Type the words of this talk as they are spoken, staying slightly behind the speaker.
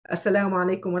السلام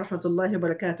عليكم ورحمة الله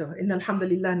وبركاته. إن الحمد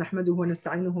لله نحمده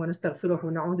ونستعينه ونستغفره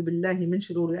ونعوذ بالله من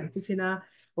شرور أنفسنا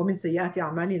ومن سيئات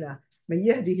أعمالنا. من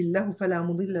يهده الله فلا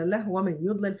مضل له ومن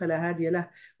يضلل فلا هادي له.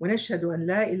 ونشهد أن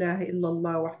لا إله إلا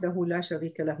الله وحده لا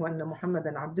شريك له وأن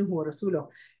محمدا عبده ورسوله.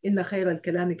 إن خير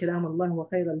الكلام كلام الله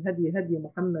وخير الهدي هدي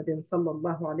محمد صلى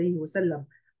الله عليه وسلم.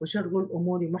 وشر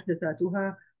الأمور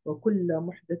محدثاتها وكل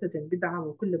محدثة بدعة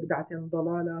وكل بدعة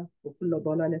ضلالة وكل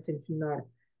ضلالة في النار.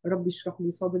 رب اشرح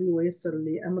لي صدري ويسر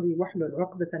لي أمري واحلل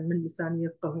عقدة من لساني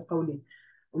يفقه قولي.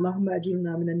 اللهم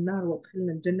أجرنا من النار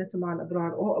وادخلنا الجنة مع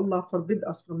الأبرار. Oh Allah, forbid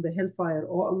us from the hellfire.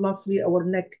 Oh Allah, free our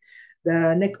neck,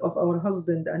 the neck of our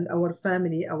husband and our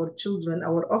family, our children,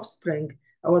 our offspring,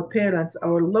 our parents,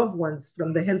 our loved ones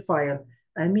from the hellfire.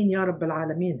 Ameen Ya Rabbal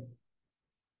Alameen.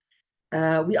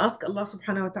 We ask Allah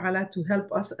subhanahu wa ta'ala to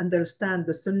help us understand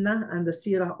the sunnah and the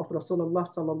seerah of Rasulullah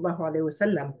sallallahu alayhi wa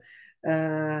sallam.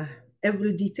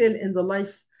 Every detail in the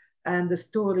life and the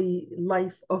story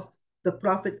life of the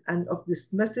Prophet and of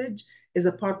this message is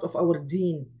a part of our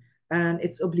deen, and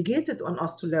it's obligated on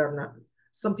us to learn it.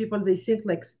 Some people, they think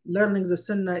like learning the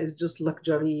sunnah is just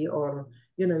luxury, or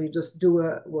you just do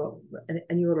it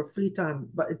in your free time,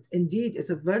 but it's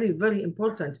a very, very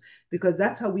important, because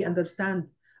that's how we understand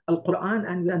Al-Quran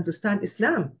and we understand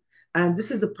Islam. And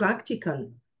this is a practical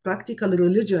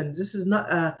religion. This is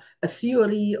not a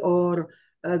theory, or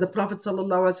the Prophet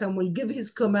ﷺ will give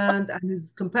his command and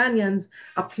his companions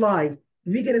apply.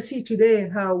 We're going to see today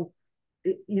how,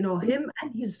 him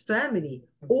and his family,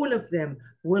 all of them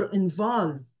were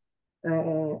involved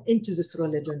into this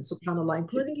religion, subhanAllah,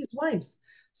 including his wives.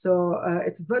 So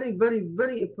it's very, very,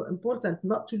 very important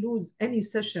not to lose any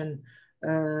session,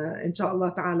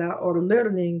 inshallah ta'ala, or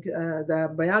learning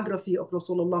the biography of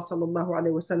Rasulullah sallallahu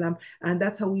alayhi wasallam, and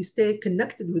that's how we stay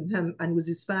connected with him and with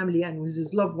his family and with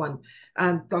his loved one.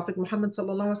 And Prophet Muhammad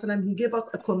sallallahu alayhi wasallam, he gave us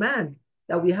a command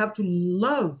that we have to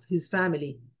love his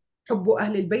family. حب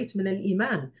أهل البيت من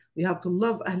الإيمان. We have to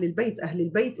love أهل البيت.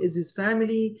 أهل البيت is his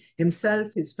family,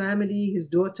 himself, his family, his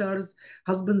daughters,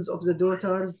 husbands of the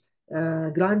daughters,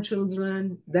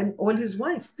 grandchildren, then all his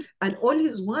wife. And all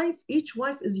his wife, each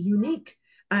wife is unique,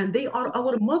 and they are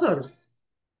our mothers.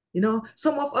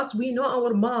 Some of us, we know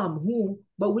our mom,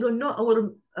 but we don't know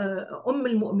our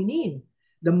al-Mu'mineen,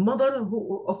 the mother of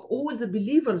all the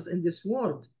believers in this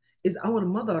world is our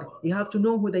mother. We have to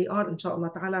know who they are,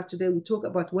 inshallah ta'ala. Today we talk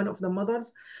about one of the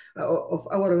mothers of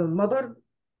our mother,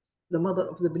 the mother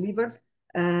of the believers,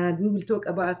 and we will talk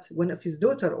about one of his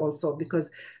daughter also,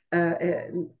 because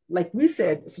like we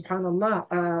said,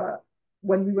 subhanallah,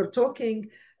 when we were talking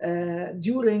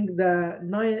during the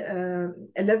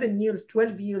 11 years,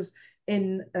 12 years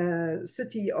in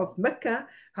city of Mecca,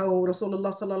 how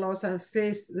Rasulullah sallallahu alaihi wasallam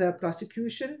faced the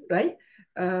persecution, right?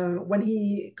 When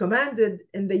he commanded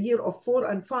in the year of 4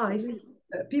 and 5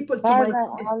 people to migrate.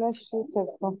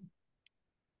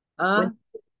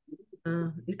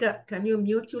 Can you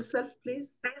mute yourself,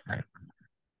 please?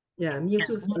 Yeah, mute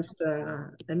yourself,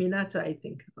 Aminata, I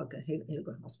think. Okay, here you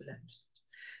go.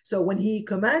 So when he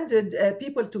commanded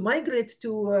people to migrate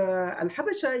to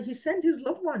Al-Habasha, he sent his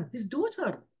loved one, his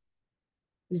daughter.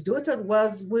 His daughter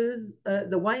was with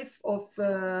the wife of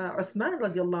Uthman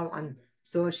radiallahu anhu.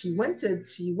 So she went to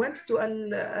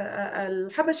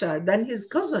Al-Habasha, then his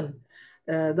cousin,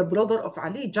 the brother of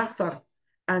Ali, Ja'far,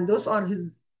 and those are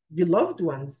his beloved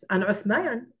ones. And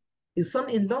Uthman, his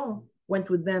son-in-law, went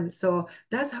with them. So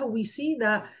that's how we see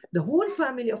that the whole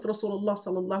family of Rasulullah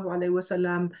sallallahu alaihi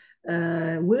wasallam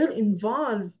were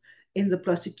involved in the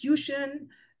prosecution,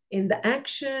 in the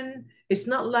action. It's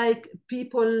not like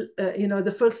people,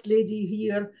 the first lady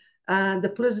here and the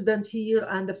president here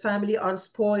and the family are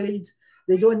spoiled.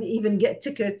 They don't even get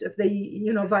ticket if they,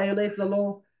 violate the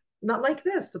law. Not like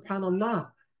this,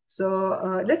 subhanallah. So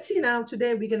let's see now.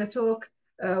 Today we're going to talk.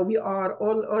 We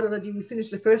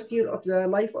finished the first year of the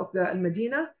life of the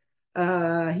Al-Medina.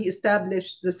 He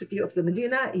established the city of the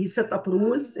Medina. He set up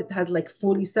rules. It has like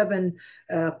 47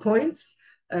 points.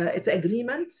 It's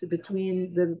agreement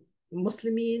between the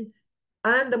Muslimin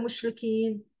and the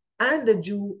Mushrikeen and the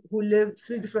Jew, who live,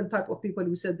 3 different type of people.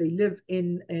 We said they live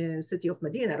in city of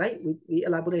Medina, right? We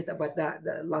elaborate about that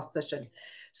the last session.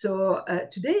 So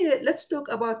today, let's talk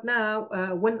about now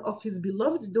one of his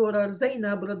beloved daughter,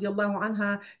 Zainab radiallahu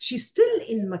anha. She's still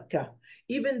in Mecca,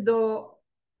 even though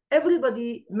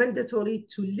everybody mandatory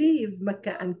to leave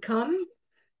Mecca and come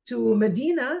to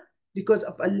Medina because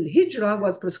of al-Hijrah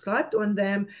was prescribed on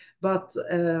them. But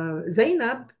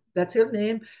Zainab, that's her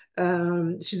name,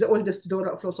 she's the oldest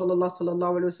daughter of Rasulullah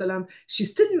sallallahu alaihi wasallam.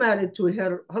 She's still married to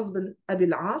her husband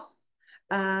Abil As.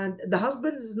 and the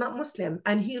husband is not Muslim,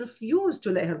 and he refused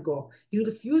to let her go. He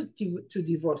refused to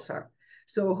divorce her.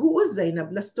 So who is Zainab?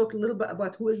 Let's talk a little bit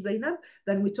about who is Zainab.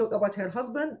 Then we talk about her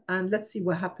husband, and let's see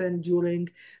what happened during,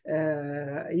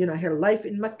 her life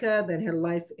in Mecca, then her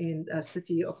life in the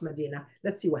city of Medina.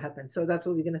 Let's see what happened. So that's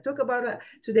what we're going to talk about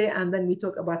today, and then we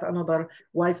talk about another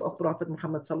wife of Prophet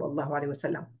Muhammad sallallahu alaihi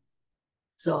wasallam.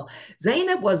 So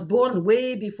Zainab was born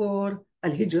way before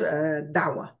Al-Hijr,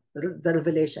 Da'wah, the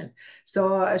revelation.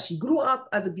 So she grew up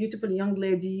as a beautiful young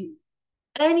lady.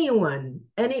 Anyone,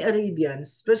 any Arabian,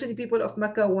 especially people of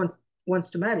Mecca, wants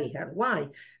to marry her. Why?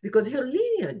 Because her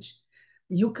lineage.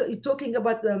 You're talking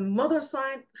about the mother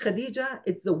side, Khadija.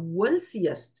 It's the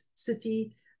wealthiest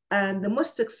city and the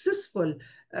most successful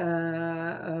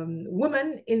woman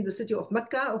in the city of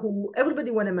Mecca, who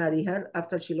everybody want to marry her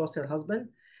after she lost her husband.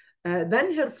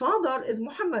 Then her father is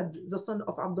Muhammad, the son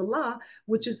of Abdullah,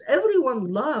 which is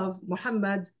everyone loved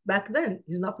Muhammad back then.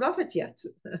 He's not prophet yet.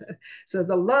 So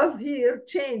the love here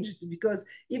changed because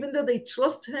even though they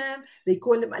trust him, they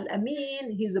call him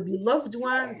Al-Amin, he's a beloved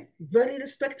one, very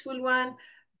respectful one,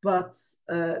 but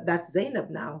that's Zainab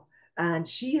now. And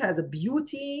she has a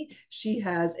beauty, she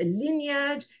has a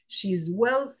lineage, she's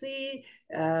wealthy.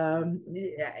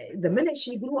 The minute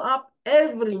she grew up,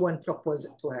 everyone proposed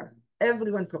to her.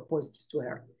 Everyone proposed to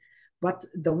her. But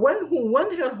the one who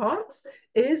won her heart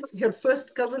is her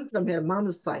first cousin from her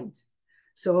mom's side.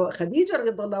 So Khadija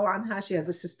radiallahu anha, she has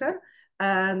a sister,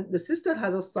 and the sister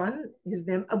has a son, his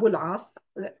name Abu al-As.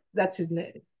 That's his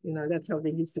name, that's how they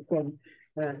used to call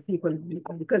people,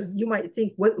 because you might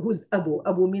think, who's Abu?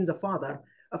 Abu means a father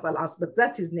of al-As, but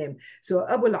that's his name. So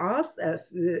Abu al-As,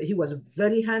 he was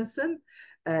very handsome.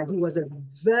 He was a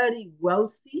very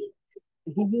wealthy.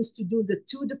 He used to do the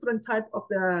two different type of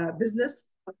the business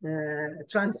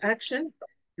transaction,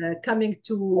 coming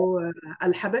to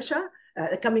Al-Habasha,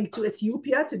 coming to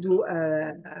Ethiopia to do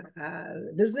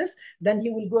business. Then he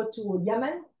will go to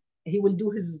Yemen. He will do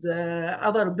his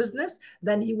other business.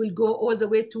 Then he will go all the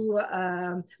way to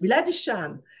بلاد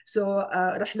الشام. So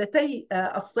رحلتي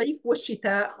الصيف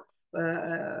والشتاء,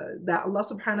 that Allah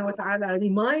subhanahu wa ta'ala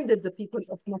reminded the people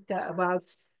of Mecca about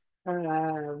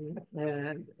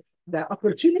the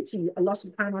opportunity Allah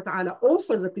subhanahu wa ta'ala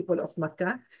offers the people of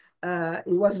Mecca. It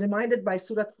was reminded by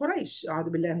Surah Quraysh. أعوذ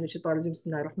بالله من الشيطان الرجيم بسم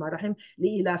الله الرحمن الرحيم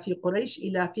لإلاف قريش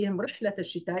إلافهم رحلة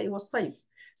الشتاء والصيف.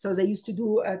 So they used to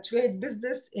do trade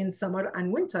business in summer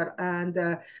and winter, and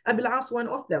Abu al-As one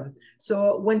of them.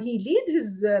 So when he lead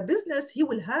his business, he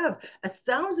will have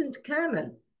 1,000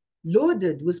 camel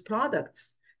loaded with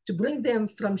products to bring them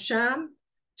from Sham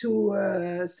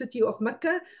to city of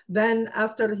Mecca. Then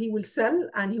after he will sell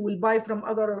and he will buy from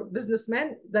other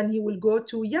businessmen, then he will go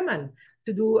to Yemen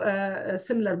to do a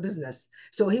similar business.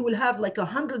 So he will have like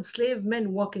 100 slave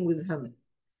men working with him.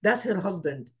 That's her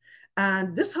husband.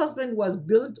 And this husband was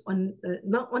built on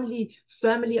not only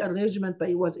family arrangement, but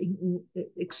he was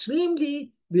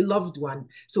extremely beloved one.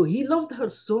 So he loved her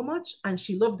so much and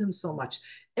she loved him so much.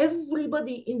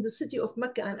 Everybody in the city of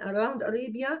Mecca and around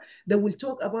Arabia, they will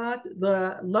talk about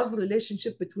the love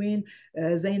relationship between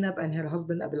Zainab and her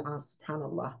husband Abu al-As,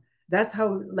 subhanallah. That's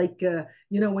how, like,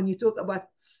 when you talk about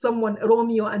someone,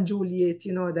 Romeo and Juliet,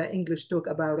 the English talk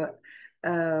about it.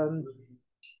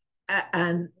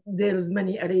 And there's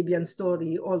many Arabian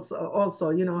story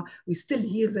also, we still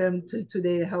hear them till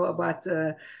today. How about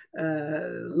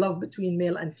love between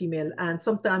male and female? And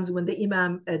sometimes when the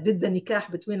Imam did the nikah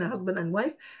between a husband and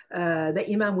wife, the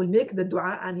Imam will make the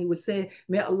dua and he will say,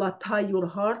 may Allah tie your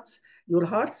hearts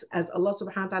as Allah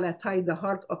subhanahu wa ta'ala tied the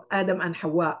heart of Adam and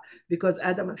Hawa, because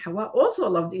Adam and Hawa also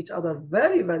loved each other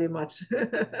very, very much.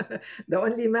 The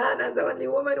only man and the only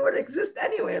woman will exist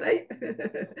anyway, right?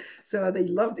 So they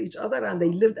loved each other and they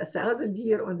lived 1,000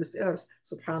 years on this earth,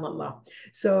 subhanallah.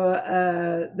 So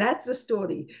that's the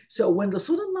story. So when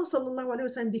Rasulullah sallallahu alaihi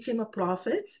wasallam became a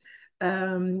prophet,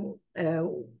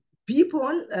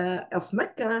 people of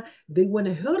Mecca, they want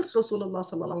to hurt Rasulullah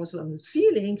sallallahu alaihi wasallam's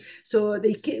feeling. So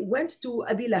they went to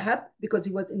Abi Lahab because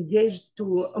he was engaged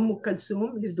to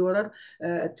Kulthum, his daughter,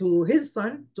 to his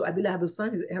son, to Abi Lahab's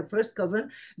son, her first cousin.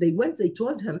 They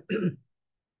told him,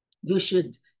 you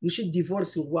should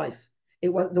divorce your wife.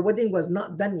 The wedding was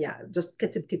not done yet, just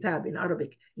katib kitab in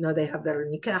Arabic. They have their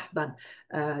nikah done.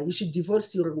 You should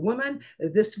divorce your woman.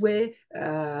 This way,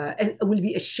 it will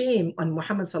be a shame on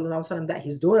Muhammad sallallahu alaihi wasallam that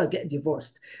his daughter get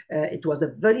divorced. It was a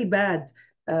very bad,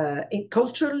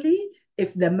 culturally,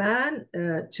 if the man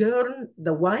turned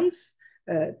the wife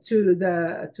to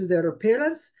their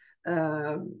parents,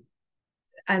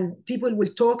 and people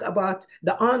will talk about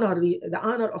the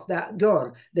honor of that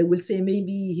girl. They will say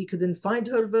maybe he couldn't find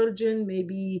her virgin,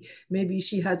 maybe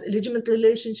she has illegitimate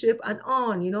relationship, and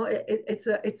on. It's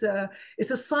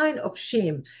a sign of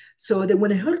shame. So that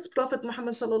when I heard Prophet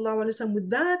Muhammad sallallahu alaihi wasallam with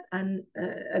that, and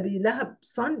Abi Lahab's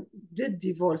son did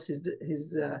divorce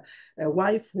his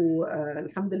wife, who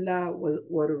alhamdulillah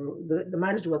the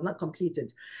marriage was not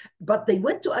completed, but they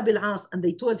went to Abi al-As and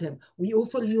they told him, we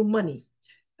offer you money.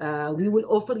 We will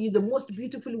offer you the most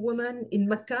beautiful woman in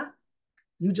Mecca.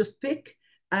 You just pick,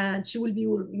 and she will be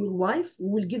your wife. We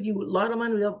will give you a lot of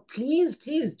money. Please,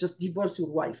 please, just divorce your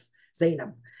wife,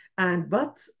 Zainab.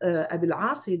 But Abu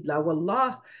al-As said, La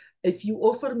wallah, if you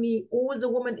offer me all the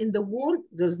women in the world,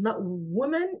 there's not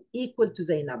woman equal to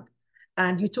Zainab.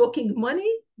 And you're talking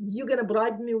money, you're going to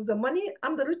bribe me with the money.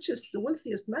 I'm the richest, the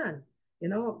wealthiest man,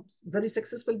 very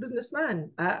successful businessman.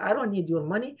 I don't need your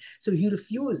money. So he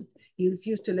refused. He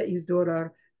refused to let his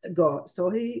daughter go.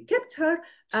 So he kept her.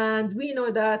 And we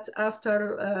know that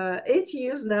after 8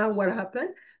 years now, what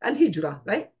happened? Al-Hijrah,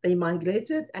 right? They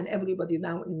migrated, and everybody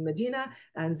now in Medina.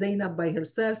 And Zainab by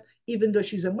herself, even though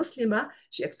she's a Muslimah,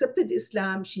 she accepted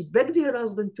Islam. She begged her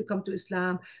husband to come to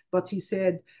Islam, but he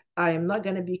said, I am not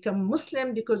going to become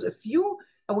Muslim because of you.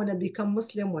 I want to become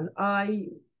Muslim when I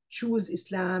choose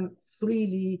Islam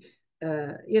freely,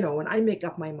 when I make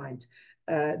up my mind.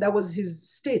 That was his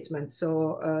statement.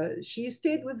 So she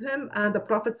stayed with him, and the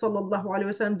Prophet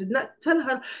ﷺ did not tell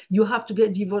her, you have to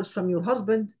get divorced from your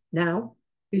husband now.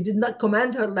 He did not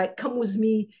command her, like, come with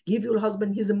me, give your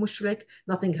husband, he's a mushrik.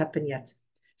 Nothing happened yet.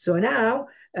 So now,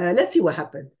 let's see what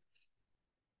happened.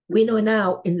 We know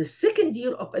now in the second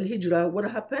year of Al-Hijrah, what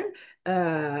happened?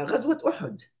 Ghazwat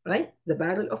Uhud, right? The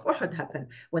Battle of Uhud happened.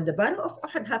 When the Battle of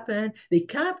Uhud happened, they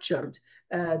captured,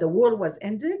 the war was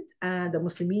ended, and the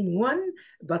Muslimin won.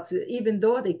 But even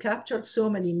though they captured so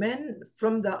many men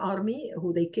from the army,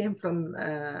 who they came from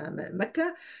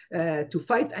Mecca to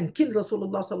fight and kill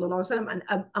Rasulullah sallallahu alaihi wasallam,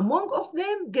 and among of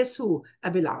them, guess who?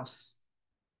 Abil As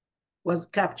was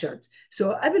captured.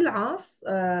 So Abil As,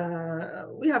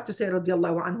 we have to say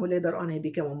radiallahu anhu, later on he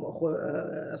became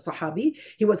a Sahabi.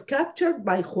 He was captured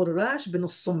by Khurrash bin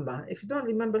al-Summa. If you don't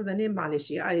remember the name,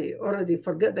 malishi, I already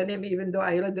forget the name, even though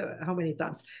I read how many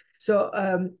times. So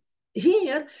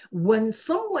here, when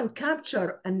someone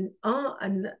capture an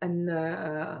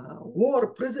war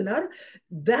prisoner,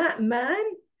 that man,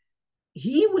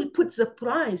 he will put the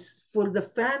price for the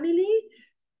family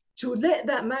to let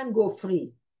that man go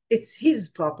free. It's his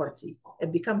property.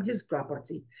 It become his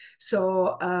property.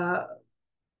 So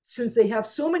since they have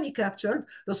so many captured,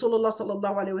 Rasulullah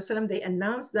sallallahu alaihi wasallam, they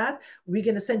announced that we're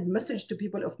going to send message to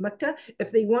people of Mecca,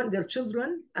 if they want their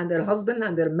children and their husband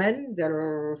and their men,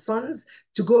 their sons,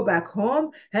 to go back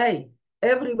home. Hey,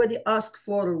 everybody ask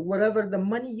for whatever the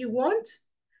money you want,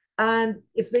 and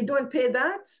if they don't pay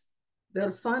that,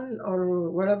 their son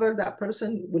or whatever, that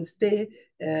person will stay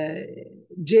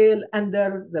jail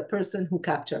under the person who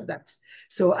captured that.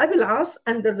 So Abil As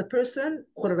under the person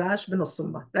Khurrash bin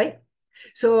al-Summa, right?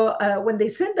 So when they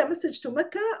send a message to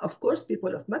Mecca, of course,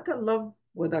 people of Mecca love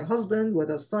whether husband,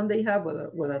 whether son they have,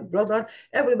 whether brother,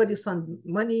 everybody send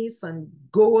money, send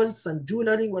gold, send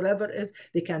jewelry, whatever it is,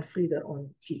 they can free their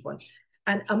own people.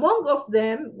 And among of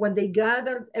them, when they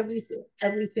gathered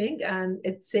everything, and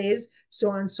it says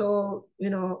so and so,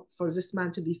 for this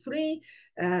man to be free.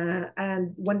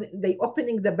 And when they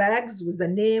opening the bags with the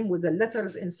name, with the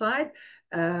letters inside,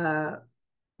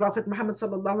 Prophet Muhammad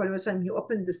sallallahu alaihi wasallam, he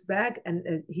opened this bag, and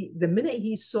the minute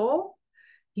he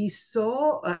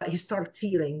started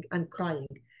tearing and crying.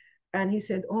 And he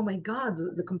said, oh my God,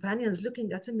 the companions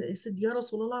looking at him. He said, Ya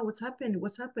Rasulullah, what's happened?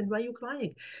 What's happened? Why are you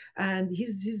crying? And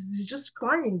he's just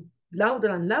crying louder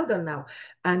and louder now.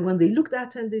 And when they looked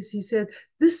at him, he said,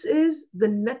 this is the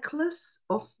necklace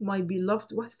of my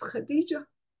beloved wife, Khadija.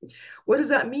 What does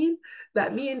that mean?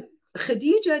 That means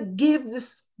Khadija gave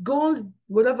this gold,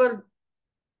 whatever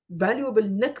valuable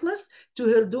necklace, to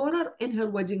her daughter in her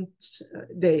wedding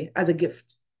day as a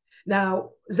gift.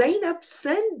 Now, Zainab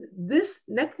sent this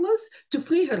necklace to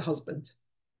free her husband.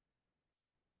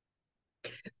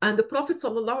 And the Prophet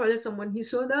ﷺ, when he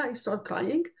saw that, he started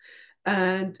crying.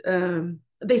 And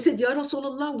they said, Ya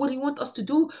Rasulullah, what do you want us to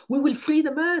do? We will free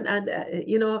the man. And,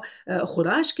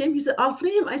 Khurrash came, he said, I'll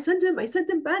free him. I sent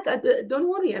him back. Don't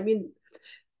worry. I mean,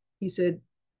 he said,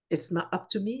 it's not up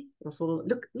to me, Rasulullah.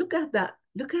 Look at that.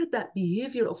 Look at that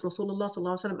behavior of Rasulullah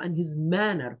ﷺ and his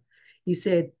manner. He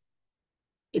said,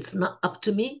 it's not up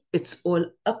to me. It's all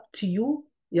up to you,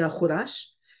 Ya Khurrash.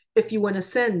 If you want to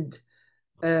send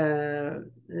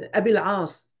Abil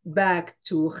As back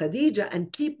to Khadija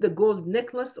and keep the gold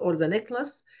necklace or the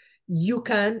necklace,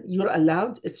 you're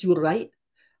allowed, it's your right.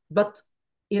 But,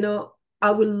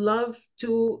 I would love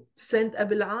to send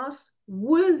Abil As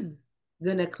with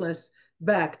the necklace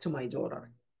back to my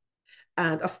daughter.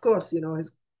 And of course,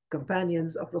 his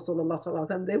companions of Rasulullah sallallahu alaihi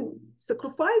wasallam, they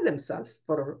sacrifice themselves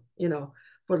for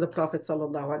the Prophet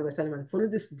sallallahu alaihi wasallam and for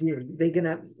this deal. They're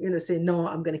gonna, say, no,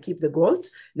 I'm gonna keep the gold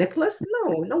necklace.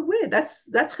 No, no way. That's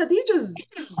Khadija's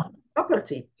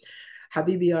property.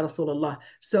 Habibi ya Rasulullah.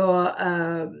 So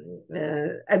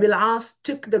Abil As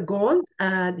took the gold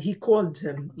and he called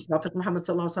him. Prophet Muhammad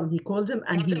sallallahu alaihi wasallam, he called him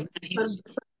and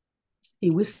he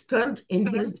whispered in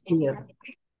his ear.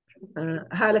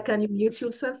 Hala, can you mute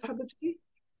yourself, Habibti?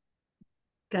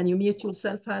 Can you mute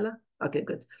yourself, Hala? Okay,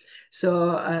 good.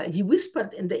 So he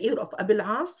whispered in the ear of Abil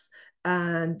As,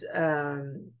 and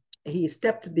he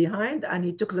stepped behind and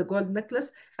he took the gold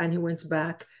necklace and he went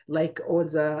back, like all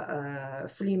the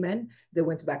free men, they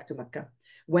went back to Mecca.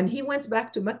 When he went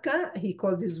back to Mecca, he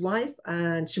called his wife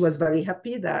and she was very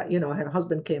happy that, her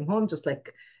husband came home, just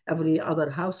like every other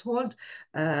household.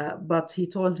 But he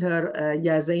told her,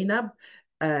 Ya Zainab,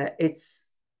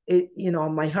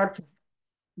 my heart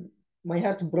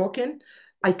broken.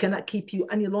 I cannot keep you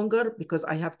any longer because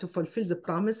I have to fulfill the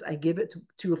promise I gave it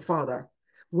to your father.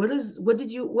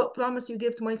 What promise you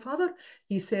gave to my father?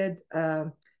 He said,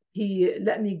 he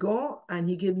let me go and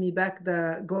he gave me back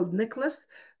the gold necklace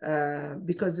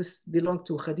because this belonged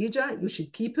to Khadija. You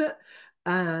should keep it.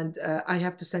 And I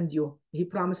have to send you. He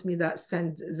promised me that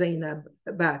send Zainab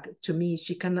back to me.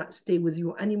 She cannot stay with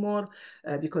you anymore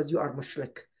because you are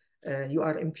mushrik. You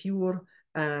are impure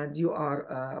and you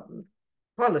are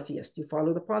polytheist. You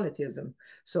follow the polytheism.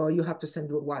 So you have to send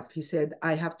your wife. He said,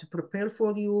 I have to prepare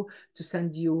for you to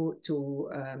send you to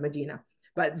Medina.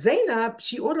 But Zainab,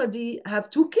 she already have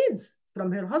 2 kids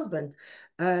from her husband.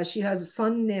 She has a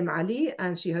son named Ali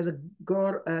and she has a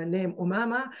girl named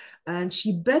Umama. And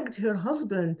she begged her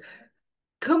husband,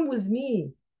 come with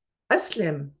me,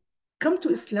 Aslam, come to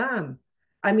Islam.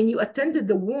 I mean, you attended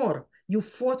the war. You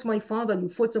fought my father, you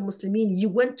fought the Muslimin, you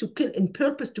went to kill, in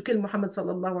purpose to kill Muhammad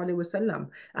sallallahu alaihi wasallam.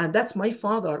 And that's my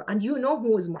father. And you know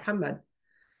who is Muhammad.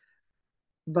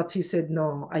 But he said,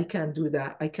 no, I can't do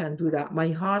that. I can't do that. My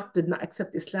heart did not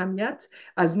accept Islam yet.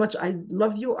 As much I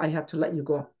love you, I have to let you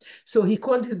go. So he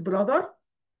called his brother,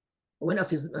 one of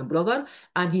his brother,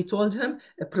 and he told him,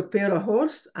 prepare a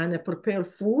horse and prepare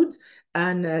food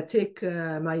and take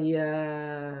my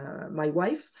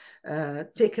wife,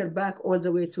 take her back all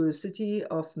the way to the city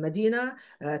of Medina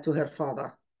to her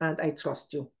father, and I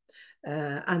trust you.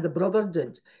 And the brother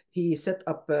did. He set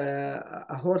up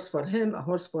a horse for him, a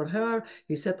horse for her.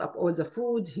 He set up all the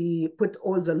food. He put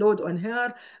all the load on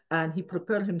her and he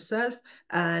prepared himself.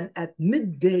 And at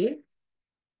midday,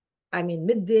 I mean,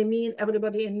 midday mean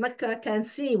everybody in Mecca can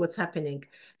see what's happening.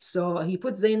 So he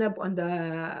put Zainab on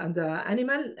the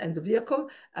animal and the vehicle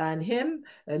and him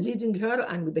leading her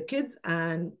and with the kids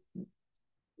and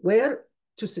where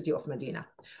to city of Medina.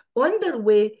 On their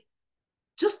way,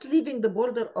 just leaving the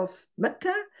border of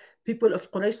Mecca, people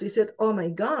of Quraysh, they said, oh my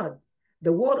God,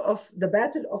 the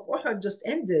battle of Uhud just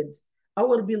ended.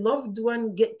 Our beloved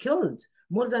one get killed.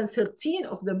 More than 13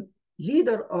 of the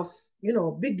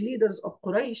big leaders of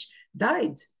Quraysh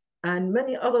died. And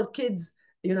many other kids,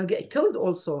 get killed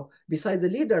also besides the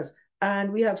leaders.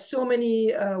 And we have so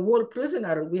many war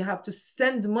prisoners. We have to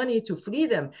send money to free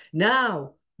them.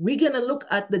 Now, we're going to look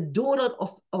at the daughter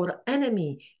of our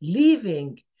enemy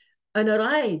leaving on a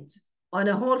ride on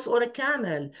a horse or a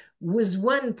camel with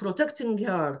one protecting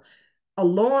her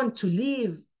alone to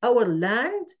leave our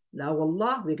land. La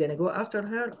wallah, we're going to go after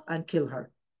her and kill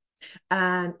her.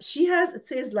 And she has, it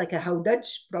says like a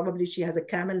howdaj, probably she has a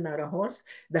camel, not a horse.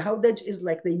 The howdaj is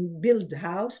like they build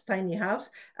house, tiny house,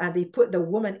 and they put the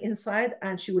woman inside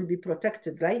and she will be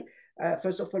protected, right?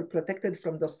 First of all, protected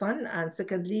from the sun, and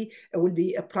secondly, it will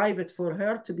be a private for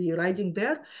her to be riding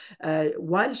there.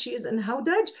 While she is in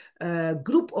Howdaj, a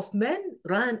group of men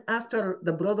ran after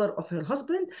the brother of her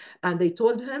husband, and they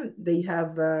told him they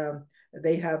have those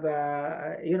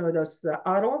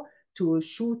arrow to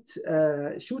shoot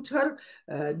her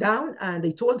down, and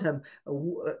they told him,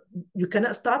 you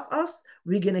cannot stop us,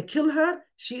 we're gonna kill her,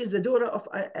 she is the daughter of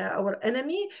our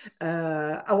enemy,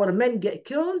 our men get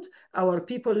killed, our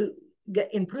people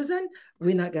get in prison,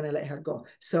 we're not gonna let her go.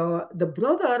 So the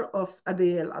brother of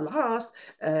Abi al-As,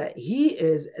 he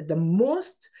is the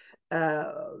most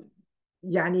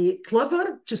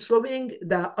clever to throwing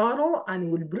the arrow and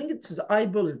will bring it to the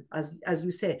eyeball, as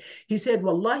you say. He said,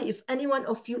 Wallahi, if any one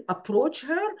of you approach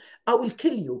her, I will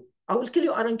kill you. I will kill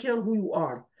you. I don't care who you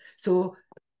are. So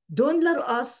don't let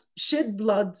us shed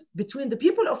blood between the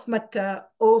people of Mecca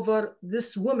over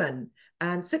this woman.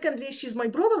 And secondly, she's my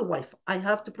brother's wife. I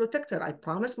have to protect her. I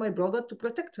promised my brother to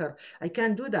protect her. I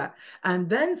can't do that. And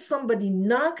then somebody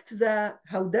knocked the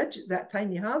howdaj, that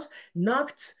tiny house,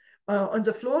 knocked on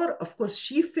the floor. Of course,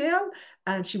 she fell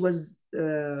and she was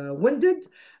wounded.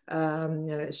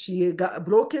 She got a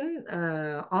broken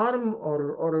arm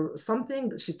or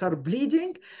something. She started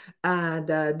bleeding. And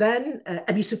then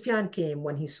Abi Sufyan came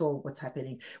when he saw what's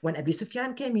happening. When Abi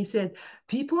Sufyan came, he said,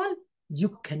 people,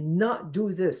 you cannot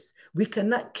do this. We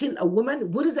cannot kill a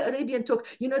woman. What is the Arabian talk?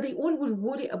 You know, they all will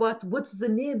worry about what's the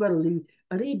neighborly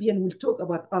Arabian will talk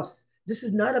about us. This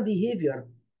is not a behavior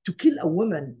to kill a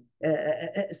woman,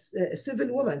 a civil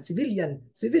woman,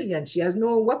 civilian. She has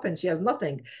no weapon. She has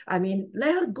nothing. I mean,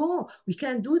 let her go. We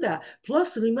can't do that.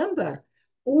 Plus, remember,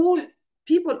 all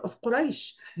people of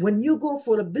Quraysh, when you go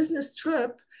for a business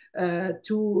trip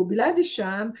to Bilad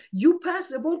al-Sham, you pass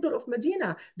the border of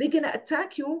Medina. They're going to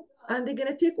attack you and they're going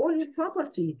to take all your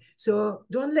property. So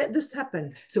don't let this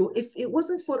happen. So if it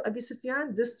wasn't for Abi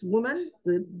Sufyan, this woman,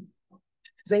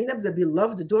 Zainab, the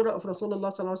beloved daughter of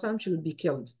Rasulullah, she would be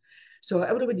killed. So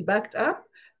everybody backed up,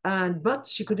 but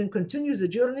she couldn't continue the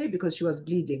journey because she was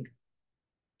bleeding.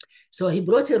 So he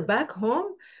brought her back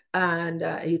home and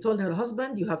he told her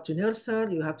husband, you have to nurse her,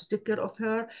 you have to take care of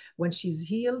her. When she's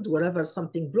healed, wherever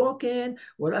something broken,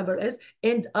 whatever is,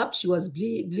 end up she was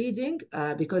bleeding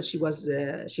because she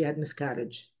had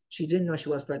miscarriage. She didn't know she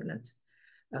was pregnant.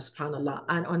 Subhanallah.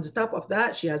 And on the top of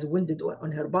that, she has wounded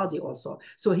on her body also.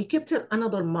 So he kept her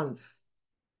another month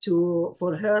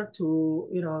for her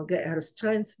to get her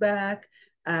strength back,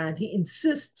 and he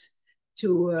insists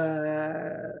to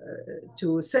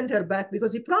send her back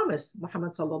because he promised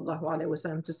Muhammad sallallahu alaihi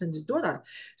wasallam to send his daughter.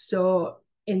 So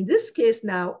in this case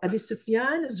now, Abi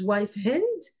Sufyan's wife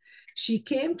Hind, she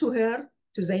came to her,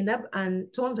 to Zainab,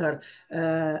 and told her,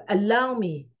 allow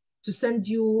me to send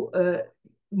you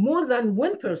more than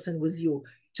one person with you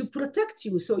to protect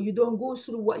you so you don't go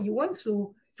through what you went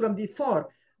through from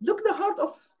before. Look, the heart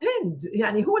of Hind.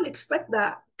 Yani, who will expect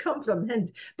that come from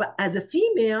Hind? But as a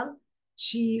female,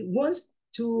 she wants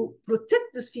to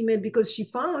protect this female because she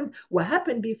found what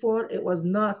happened before, it was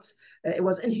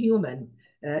inhuman.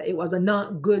 It was a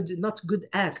not good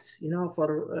act,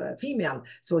 for a female.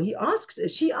 So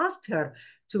she asked her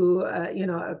to,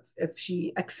 if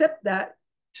she accept that,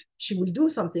 she will do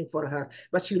something for her,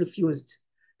 but she refused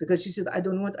because she said, I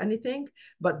don't want anything.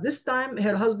 But this time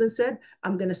her husband said,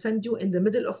 I'm going to send you in the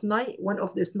middle of night, one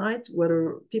of this night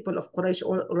where people of Quraysh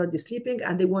are already sleeping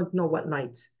and they won't know what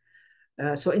night.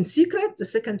 So in secret, the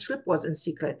second trip was in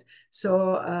secret.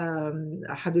 So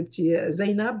Habibti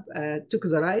Zainab took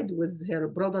the ride with her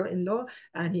brother-in-law,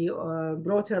 and he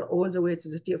brought her all the way to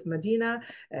the city of Medina.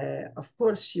 Of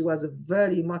course, she was a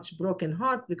very much broken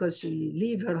heart because she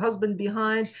leave her husband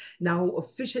behind. Now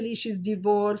officially she's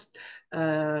divorced.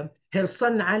 Her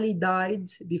son Ali died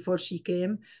before she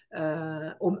came.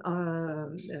 Her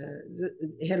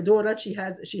daughter, she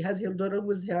has her daughter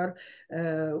with her,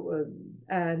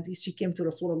 and she came to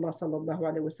Rasulullah sallallahu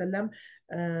alaihi wasallam.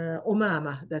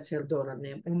 Umama, that's her daughter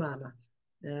name, Umama.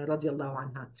 Radiallahu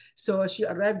anha. So she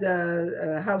arrived at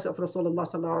the house of Rasulullah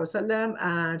sallallahu alaihi wasallam,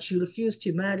 and she refused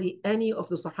to marry any of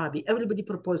the Sahabi. Everybody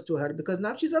proposed to her because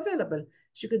now she's available.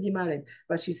 She could be married,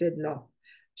 but she said no.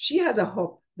 She has a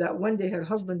hope that one day her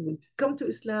husband will come to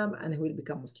Islam and he will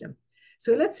become Muslim.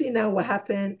 So let's see now what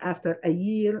happened after a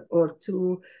year or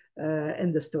two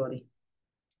in the story.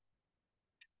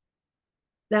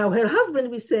 Now, her husband,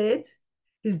 we said,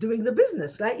 he's doing the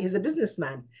business, right? He's a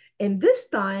businessman. And this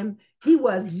time, he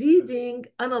was leading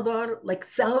another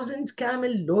 1,000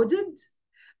 camel loaded.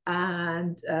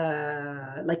 And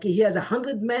he has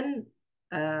 100 men,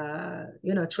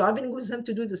 traveling with him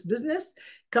to do this business,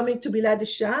 coming to Bilad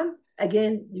al-Sham.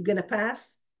 Again, you're going to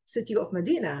pass city of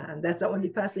Medina, and that's the only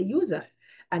pass they use it.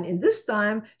 And in this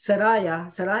time,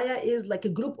 Saraya is like a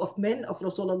group of men of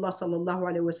Rasulullah sallallahu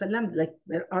alaihi wasallam, like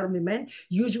their army men.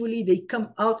 Usually they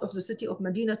come out of the city of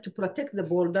Medina to protect the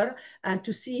border and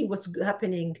to see what's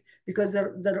happening because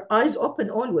their eyes open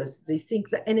always. They think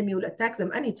the enemy will attack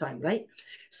them anytime, right?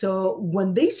 So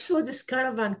when they saw this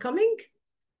caravan coming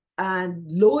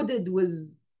and loaded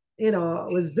with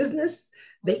business,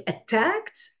 they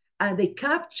attacked and they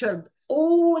captured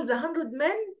all the 100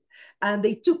 men. And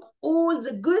they took all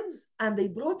the goods and they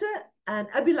brought it. And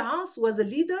Abi al-As was a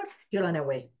leader. He ran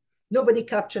away. Nobody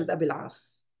captured Abi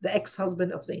al-As, the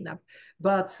ex-husband of Zainab.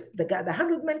 But the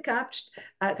 100 men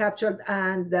captured,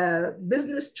 and the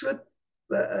business trip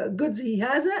goods he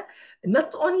has it.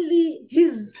 Not only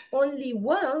his only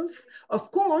wealth, of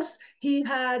course, he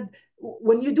had.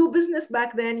 When you do business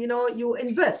back then, you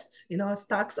invest,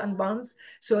 stocks and bonds.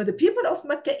 So the people of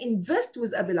Mecca invest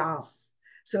with Abi al-As.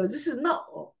 So this is not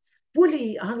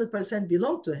fully 100%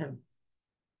 belong to him.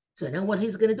 So now what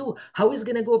he's going to do, how he's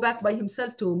going to go back by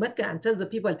himself to Mecca and tell the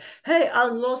people, hey, I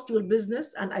lost your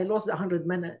business and I lost 100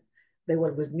 men. They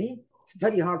were with me. It's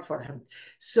very hard for him.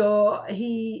 So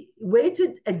he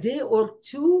waited a day or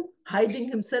two, hiding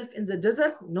himself in the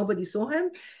desert. Nobody saw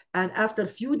him. And after a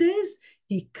few days,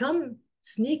 he come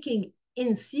sneaking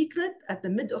in secret at the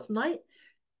mid of night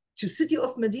to city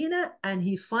of Medina, and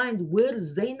he find where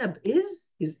Zainab is,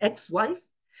 his ex-wife,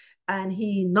 and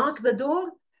he knocked the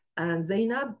door, and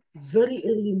Zainab, very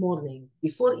early morning,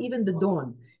 before even the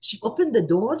dawn, she opened the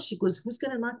door. She goes, who's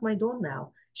going to knock my door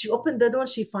now? She opened the door.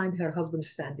 She find her husband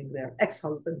standing there,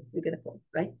 ex-husband, we're going to call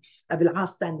it, right? Abil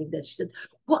As standing there. She said,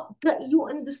 what got you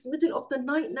in this middle of the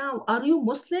night now? Are you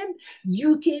Muslim?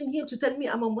 You came here to tell me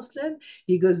I'm a Muslim?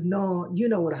 He goes, no, you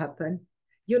know what happened.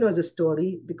 You know the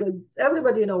story, because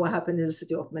everybody know what happened in the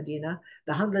city of Medina.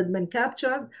 The 100 men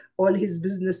captured, all his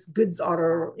business goods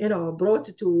are, brought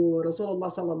to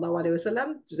Rasulullah sallallahu alaihi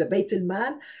wasallam, to the Bayt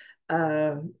al-Mal.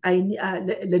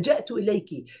 لجأت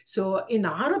إليك. So in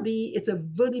Arabic, it's a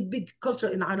very big culture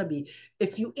in Arabic.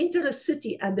 If you enter a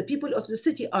city and the people of the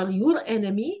city are your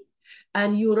enemy,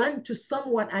 and you run to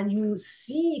someone and you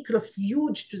seek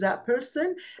refuge to that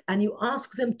person and you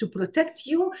ask them to protect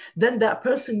you, then that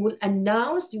person will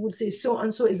announce, you will say, so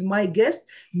and so is my guest.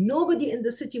 Nobody in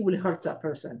the city will hurt that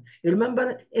person. You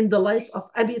remember in the life of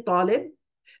Abi Talib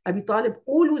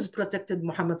always protected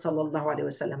Muhammad sallallahu alaihi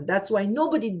wasallam. That's why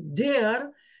nobody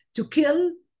dare to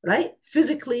kill, right?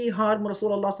 Physically harm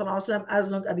Rasulullah sallallahu alaihi wasallam as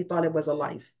long as Abi Talib was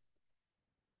alive.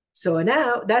 So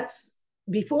now that's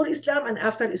before Islam and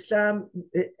after Islam.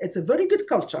 It's a very good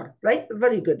culture, right?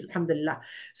 Very good, alhamdulillah.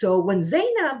 So when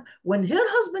Zainab, when her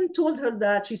husband told her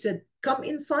that, she said, come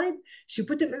inside. She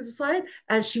put him inside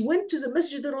and she went to the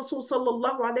Masjid al-Rasul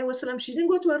sallallahu alaihi wasallam. She didn't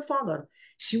go to her father.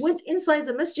 She went inside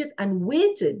the masjid and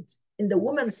waited in the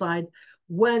woman's side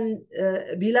when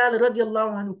Bilal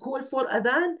radiallahu anhu called for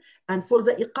adhan and for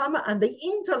the iqamah, and they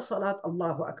enter Salat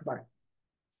Allahu Akbar.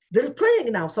 They're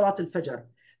praying now, Salat al-Fajr.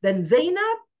 Then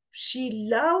Zainab, she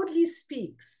loudly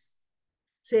speaks,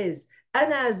 says,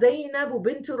 أنا زينب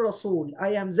بنت الرسول. I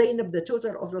am Zainab, the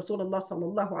daughter of Rasulullah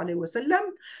sallallahu alayhi wa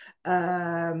sallam.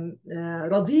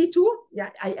 رضيت,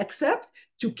 I accept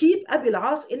to keep Abil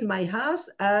As in my house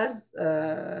as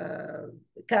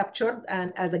captured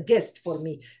and as a guest for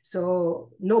me. So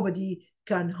nobody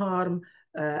can harm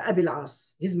Abil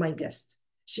As. He's my guest.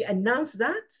 She announced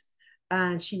that,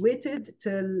 and she waited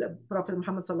till Prophet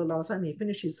Muhammad sallallahu alaihi wasallam he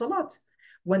finished his salat.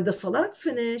 When the salat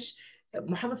finished,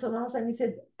 Muhammad sallallahu alaihi wasallam he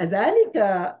said,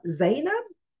 "Azalika Zainab,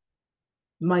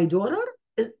 my daughter?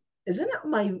 Isn't it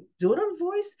my daughter's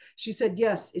voice?" She said,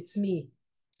 "Yes, it's me."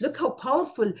 Look how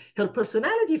powerful her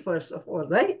personality, first of all,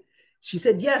 right? She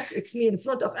said, "Yes, it's me," in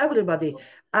front of everybody.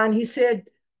 And he said,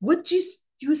 "What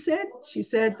you said?" She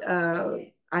said,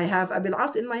 "I have Abil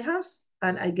As in my house,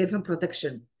 and I gave him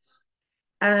protection."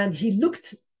 And he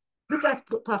looked at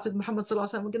Prophet Muhammad sallallahu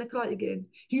alaihi wasallam. We're going to cry again.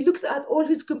 He looked at all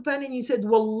his companions. He said,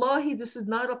 Wallahi, this is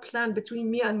not a plan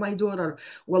between me and my daughter.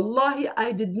 Wallahi,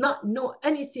 I did not know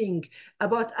anything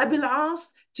about Abil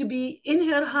As to be in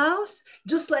her house.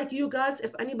 Just like you guys,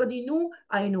 if anybody knew,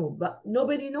 I knew. But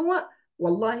nobody knew it.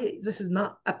 Wallahi, this is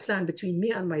not a plan between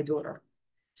me and my daughter.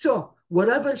 So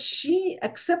whatever she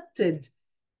accepted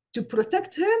to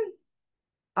protect him,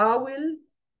 I will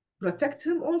protect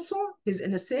him also. He's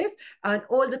in a safe. And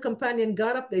all the companion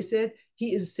got up. They said,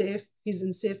 he is safe. He's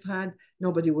in safe hand.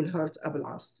 Nobody will hurt Abil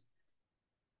As.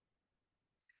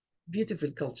 Beautiful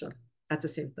culture at the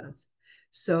same time.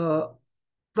 So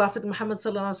Prophet Muhammad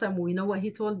sallallahu alaihi wasallam, we know what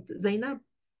he told Zainab.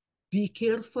 Be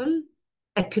careful.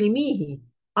 Akrimihi.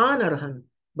 Honor him.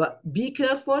 But be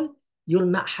careful. You're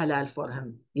not halal for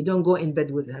him. You don't go in bed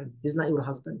with him. He's not your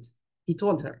husband. He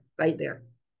told her right there.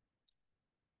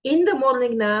 In the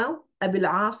morning now, Abil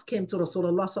As came to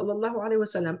Rasulullah sallallahu alaihi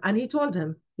wasallam, and he told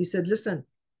him, he said, listen,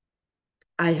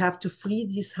 I have to free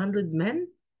these 100 men,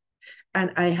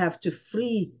 and I have to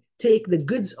take the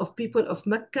goods of people of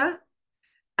Mecca,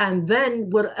 and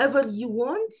then wherever you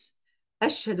want,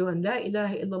 ashhadu an la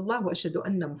ilaha illallah wa ashhadu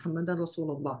anna Muhammadan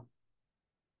Rasulullah.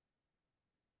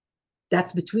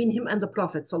 That's between him and the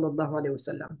Prophet sallallahu alaihi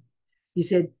wasallam. He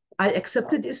said, I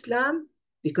accepted Islam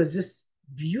because this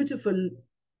beautiful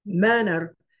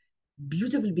manner,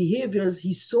 beautiful behaviors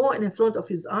he saw in front of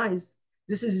his eyes.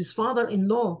 This is his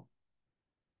father-in-law.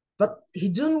 But he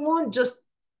didn't want just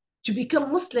to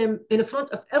become Muslim in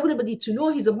front of everybody to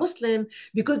know he's a Muslim,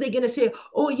 because they're going to say,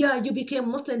 oh yeah, you became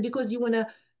Muslim because you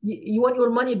want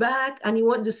your money back and you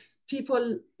want these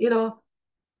people,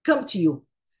 come to you.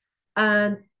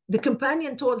 And the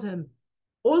companion told him,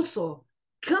 also,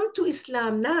 come to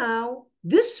Islam now.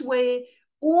 This way,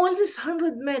 all these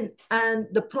 100 men and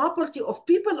the property of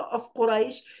people of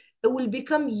Quraysh, it will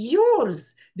become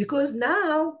yours, because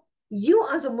now you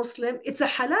as a Muslim, it's a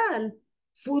halal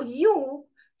for you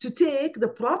to take the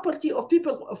property of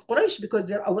people of Quraysh because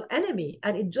they're our enemy,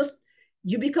 and it just,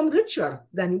 you become richer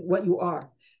than what you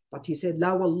are. But he said,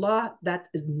 La wallah, that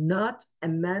is not a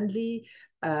manly,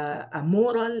 a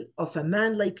moral of a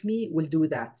man like me will do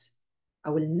that.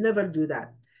 I will never do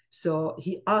that. So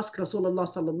he asked Rasulullah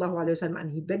sallallahu alaihi wasallam,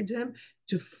 and he begged him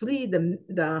to free the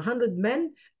 100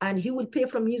 men, and he will pay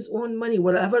from his own money,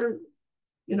 whatever,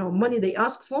 you know, money they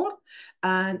ask for,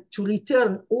 and to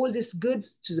return all these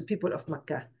goods to the people of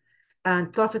Mecca.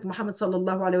 And Prophet Muhammad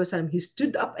sallallahu alaihi wasallam, he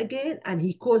stood up again and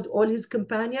he called all his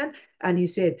companions and he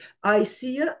said, I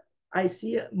see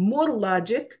more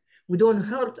logic. We don't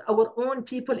hurt our own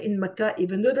people in Mecca,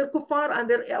 even though they're kuffar and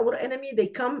they're our enemy, they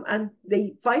come and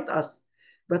they fight us.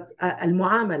 But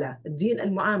al-mu'amala, deen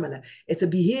al-mu'amala, it's a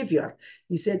behavior.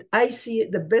 He said, I see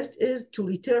the best is to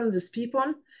return these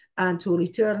people and to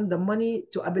return the money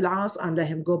to Abil As and let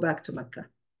him go back to Mecca,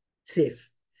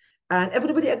 safe. And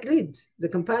everybody agreed. The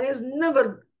companions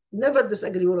never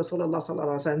disagree with Rasulullah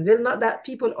sallallahu alaihi wasallam. They're not that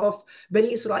people of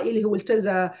Bani Israel who will tell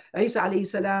the Isa alayhi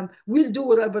salam, we'll do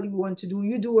whatever you want to do.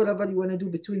 You do whatever you want to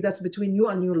do. That's between you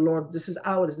and your Lord. This is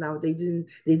ours now. They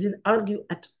didn't argue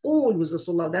at all with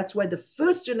Rasulullah. That's why the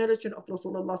first generation of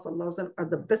Rasulullah sallallahu alaihi wasallam are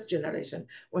the best generation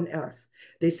on earth.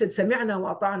 They said, Sami'na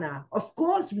wa ata'na. Of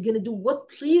course, we're going to do what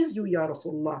pleased you, Ya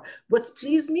Rasulullah. What's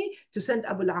pleased me? To send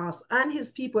Abu al-As and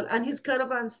his people and his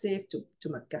caravan safe to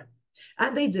Mecca.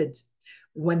 And they did.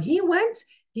 When he went,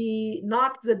 he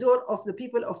knocked the door of the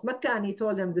people of Mecca and he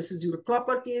told them, this is your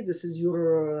property, this is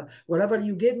your, whatever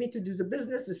you gave me to do the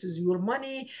business, this is your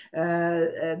money,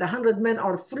 the 100 men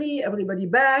are free, everybody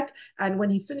back. And when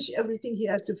he finished everything he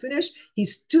has to finish, he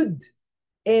stood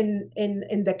in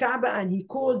the Kaaba and he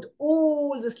called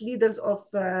all these leaders of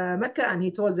Mecca and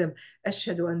he told them,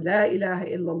 Ashhadu an la ilaha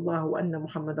illallah wa anna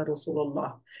Muhammadan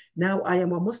Rasulullah. Now I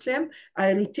am a Muslim,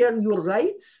 I return your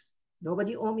rights.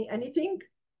 Nobody owe me anything.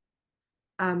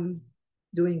 I'm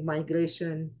doing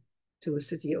migration to the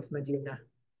city of Medina.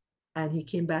 And he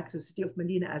came back to the city of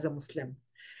Medina as a Muslim.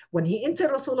 When he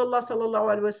entered Rasulullah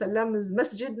sallallahu alaihi wasallam's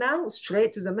masjid now,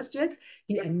 straight to the masjid,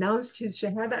 he announced his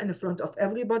shahada in front of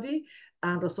everybody.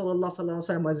 And Rasulullah sallallahu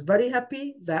alaihi wasallam was very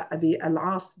happy that Abi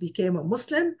al-As became a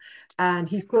Muslim. And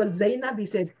he called Zainab, he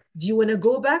said, do you want to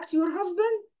go back to your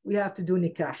husband? We have to do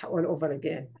nikah all over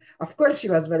again. Of course, she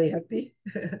was very happy.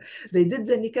 They did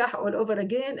the nikah all over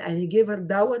again and he gave her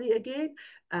dowry again.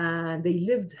 And they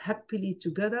lived happily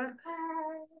together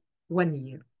 1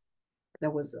 year.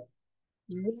 That was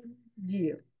 1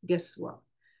 year. Guess what?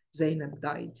 Zainab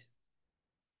died.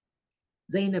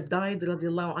 Zainab died,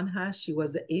 radiallahu anha. She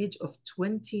was the age of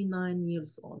 29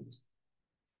 years old.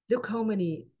 Look how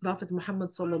many Prophet Muhammad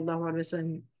sallallahu alaihi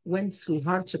wasallam went through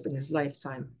hardship in his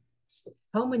lifetime.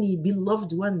 How many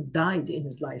beloved one died in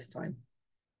his lifetime?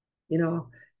 You know,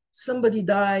 somebody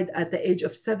died at the age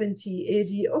of 70,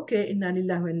 80. Okay, inna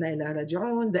lillahi wa inna ilayhi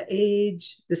raji'un, the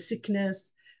age, the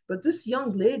sickness. But this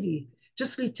young lady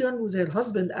just returned with her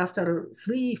husband after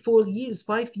 3, 4 years,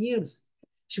 5 years.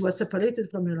 She was separated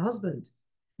from her husband.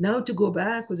 Now to go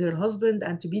back with her husband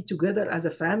and to be together as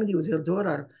a family with her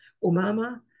daughter,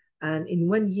 Umama. And in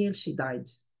 1 year, she died.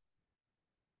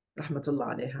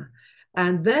 Rahmatullah alayha.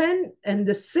 And then in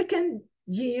the second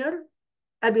year,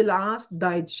 Abi al-As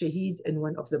died shaheed in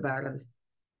one of the barrel.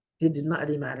 He did not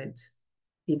remarry.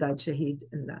 He died shaheed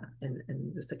in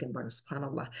the second barrel,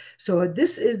 subhanAllah. So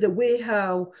this is the way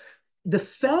how the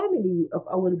family of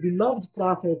our beloved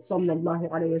Prophet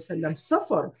sallallahu alaihi wasallam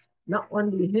suffered. Not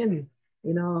only him,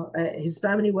 you know, his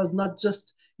family was not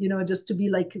just, you know, just to be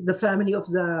like the family of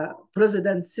the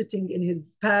president sitting in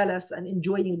his palace and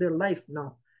enjoying their life.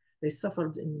 No. They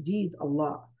suffered indeed.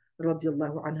 Allah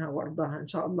radiallahu anha wa ardaha.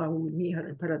 Inshallah, we will meet her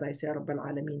in paradise, Ya Rabbil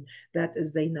Alameen. That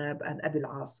is Zainab and Abi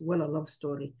al-As. What a love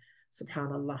story.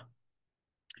 Subhanallah.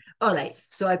 All right,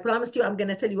 so I promised you I'm going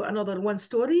to tell you another one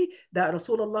story that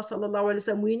Rasulullah sallallahu alaihi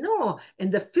wasallam, we know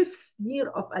in the 5th year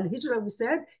of Al-Hijrah, we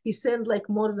said he sent like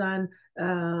more than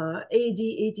 80,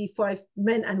 85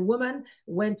 men and women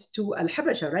went to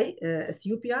Al-Habasha, right?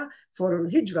 Ethiopia for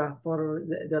Hijrah, for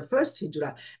their first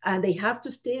Hijrah. And they have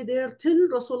to stay there till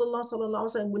Rasulullah sallallahu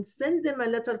alaihi wasallam will send them a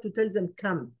letter to tell them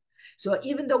come. So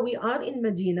even though we are in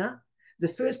Medina, the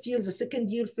first year, the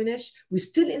second year finished, we're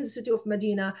still in the city of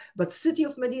Medina, but city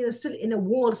of Medina is still in a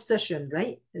war session,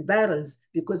 right? In battles,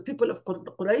 because people of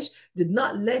Quraysh did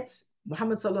not let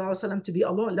Muhammad sallallahu alaihi wasallam to be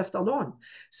alone, left alone.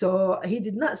 So he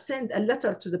did not send a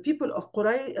letter to the people of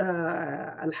Quraysh,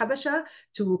 al-Habasha,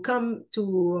 to come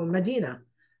to Medina.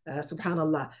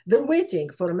 Subhanallah. They're waiting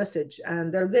for a message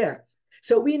and they're there.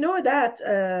 So we know that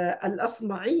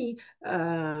Al-Asma'i,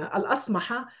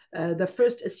 Al-Asmaha, the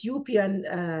first Ethiopian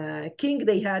king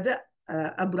they had,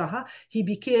 Abraha, he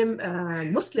became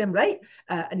Muslim, right?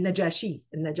 Al-Najashi,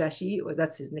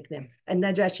 that's his nickname.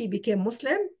 Al-Najashi became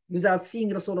Muslim without seeing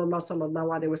Rasulullah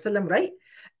sallallahu alaihi wasallam, right?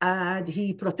 And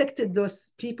he protected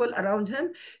those people around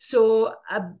him. So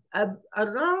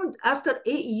around after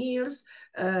 8 years,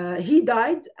 he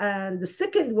died, and the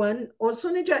second one also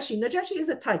Najashi. Najashi is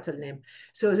a title name.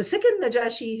 So the second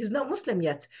Najashi, he's not Muslim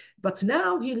yet, but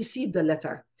now he received the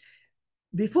letter.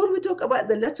 Before we talk about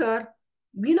the letter,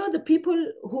 we know the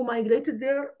people who migrated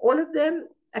there, all of them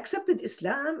accepted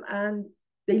Islam and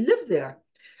they live there.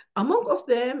 Among of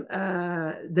them,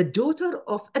 the daughter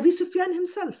of Abi Sufyan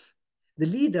himself, the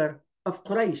leader of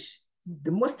Quraysh,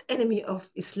 the most enemy of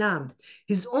Islam.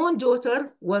 His own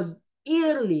daughter was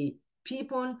early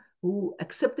people who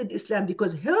accepted Islam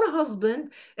because her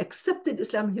husband accepted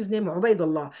Islam. His name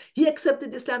Ubaidullah. He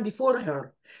accepted Islam before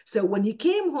her. So when he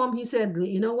came home, he said,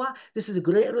 you know what? This is a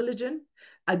great religion.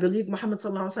 I believe Muhammad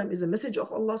sallallahu alaihi wasallam is a message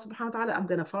of Allah subhanahu wa ta'ala. I'm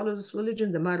going to follow this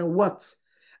religion no matter what.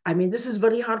 I mean, this is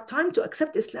very hard time to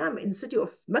accept Islam in the city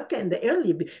of Mecca in the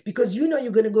early, because you know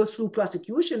you're going to go through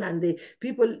prosecution and the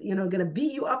people, you know, going to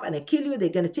beat you up and kill you. They're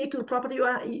going to take your property.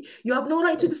 You have no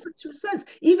right to defend yourself.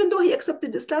 Even though he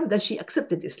accepted Islam, then she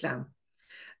accepted Islam.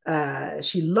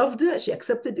 She loved it. She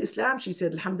accepted Islam. She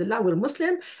said, Alhamdulillah, we're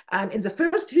Muslim. And in the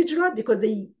first hijrah, because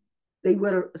they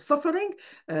were suffering,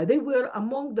 they were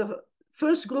among the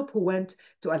first group who went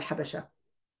to Al-Habasha.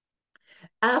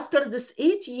 After this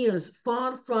 8 years,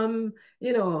 far from,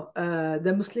 you know,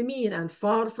 the Muslimin and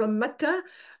far from Mecca,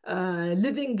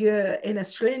 living in a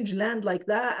strange land like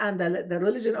that, and the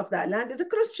religion of that land is a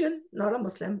Christian, not a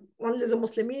Muslim. Only the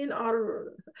Muslimin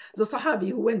or the Sahabi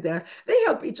who went there. They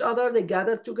help each other, they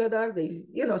gather together, they,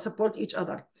 you know, support each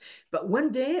other. But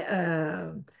one day,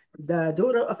 the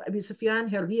daughter of Abi Sufyan,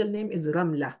 her real name is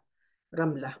Ramla.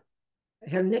 Ramla.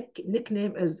 Her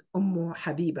nickname is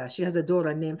Habiba. She has a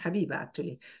daughter named Habiba,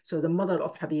 actually. So the mother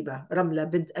of Habiba, Ramla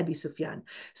bint Abi Sufyan.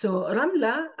 So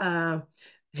Ramla,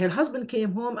 her husband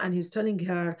came home and he's telling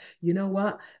her, you know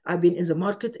what, I've been in the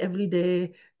market every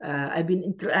day. I've been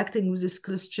interacting with this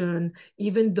Christian,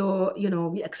 even though, you know,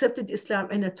 we accepted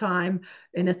Islam in a time,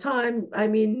 I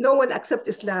mean, no one accepts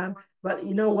Islam, but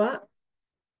you know what?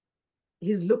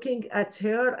 He's looking at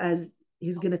her as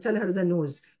he's going to tell her the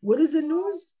news. What is the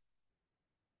news?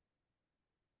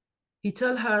 He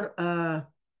tell her,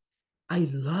 I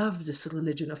love this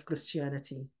religion of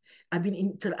Christianity. I've been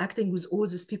interacting with all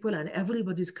these people and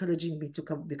everybody's encouraging me to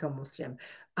become Muslim.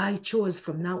 I chose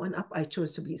from now on up, I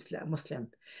chose to be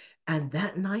Muslim. And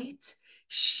that night,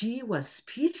 she was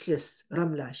speechless,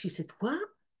 Ramla. She said, what?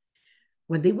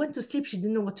 When they went to sleep, she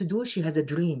didn't know what to do. She has a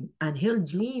dream. And her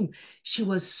dream, she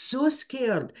was so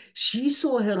scared. She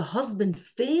saw her husband's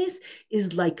face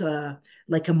is like a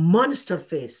monster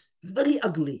face, very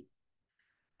ugly.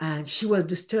 And she was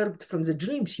disturbed from the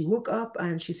dream. She woke up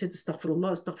and she said,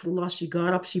 Astaghfirullah, Astaghfirullah. She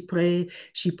got up, she prayed.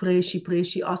 She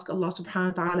asked Allah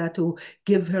subhanahu wa ta'ala to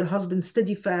give her husband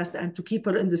steadfast and to keep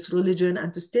her in this religion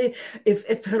and to stay.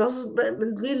 If her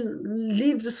husband will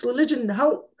leave this religion,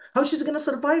 how she's going to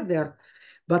survive there?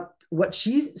 But what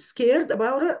she's scared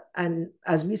about it, and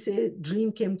as we say,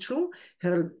 dream came true,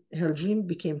 her dream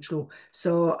became true.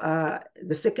 So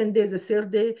the second day, the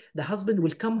third day, the husband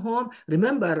will come home.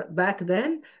 Remember, back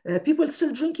then, people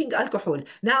still drinking alcohol.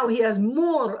 Now he has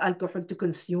more alcohol to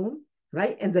consume,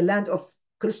 right? In the land of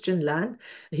Christian land.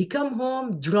 He come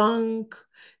home drunk,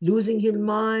 losing his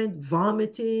mind,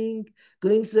 vomiting,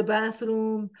 going to the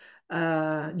bathroom,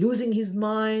 losing his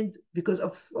mind because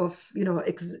of you know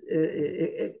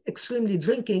extremely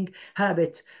drinking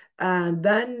habit. And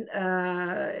then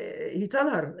he tell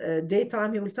her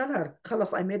daytime, he will tell her,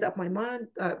 "Khalas, I made up my mind.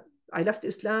 I left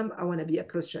Islam. I want to be a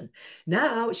Christian."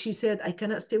 Now she said, "I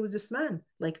cannot stay with this man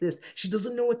like this." She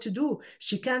doesn't know what to do.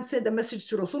 She can't send a message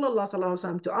to Rasulullah sallallahu alaihi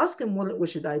wasallam to ask him, what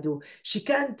should I do? She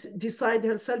can't decide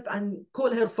herself and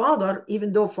call her father,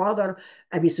 even though father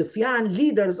Abi Sufyan,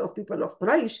 leaders of people of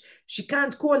Quraysh. She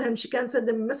can't call him. She can't send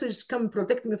him a message, come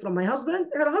protect me from my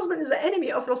husband. Her husband is the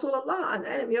enemy of Rasulullah, an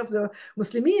enemy of the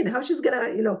Muslimin. How she's gonna,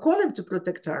 you know, call him to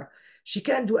protect her? She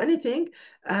can't do anything.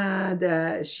 And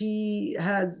she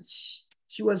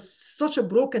She was such a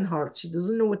broken heart. She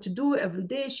doesn't know what to do. Every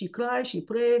day she cries, she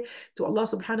pray to Allah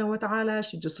subhanahu wa ta'ala.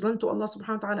 She just run to Allah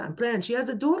subhanahu wa ta'ala and pray. And she has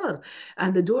a daughter.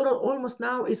 And the daughter almost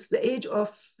now it's the age of,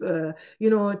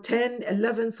 10,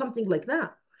 11, something like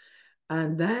that.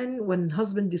 And then when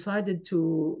husband decided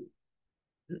to,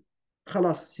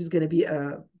 خلاص, he's going to be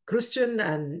a Christian,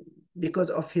 and because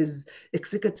of his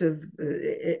excessive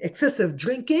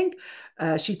drinking,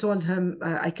 she told him,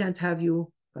 I can't have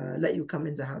you, let you come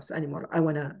in the house anymore. I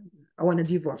wanna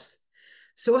divorce.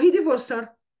 So he divorced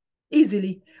her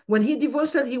easily. When he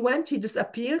divorced her, he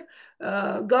disappeared.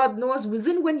 God knows,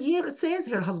 within 1 year, it says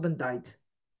her husband died.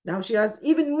 Now she has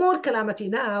even more calamity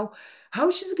now. How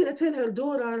she's going to tell her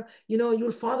daughter,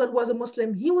 your father was a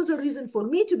Muslim. He was a reason for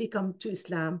me to become to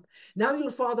Islam. Now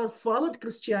your father followed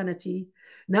Christianity.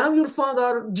 Now your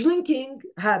father drinking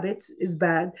habit is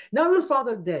bad. Now your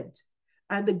father dead.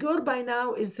 And the girl by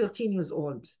now is 13 years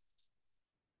old.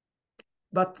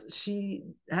 But she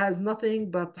has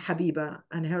nothing but Habiba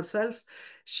and herself.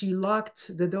 She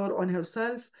locked the door on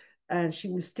herself and she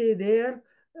will stay there,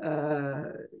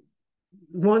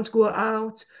 won't go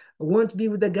out, won't be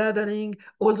with the gathering.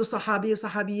 All the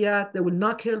Sahabiyat, they will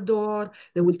knock her door.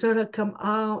 They will tell her, come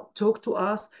out, talk to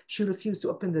us. She refused to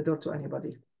open the door to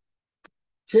anybody.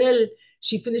 Till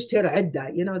she finished her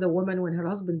idda. The woman, when her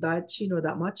husband died, she knew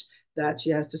that much, that she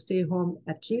has to stay home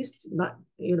at least, not,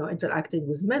 interacting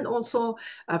with men also.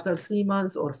 After 3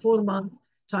 months or 4 months,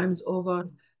 time's over,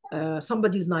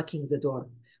 somebody's knocking the door.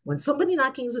 When somebody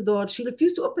knocking the door, she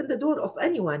refused to open the door of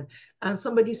anyone. And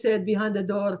somebody said behind the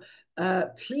door,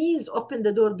 please open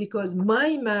the door because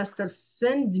my master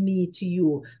sent me to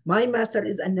you. My master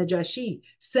is An-Najashi,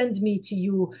 send me to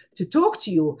you to talk to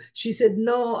you. She said,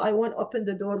 no, I won't open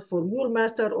the door for your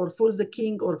master or for the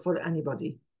king or for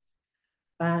anybody.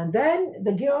 And then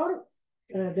the girl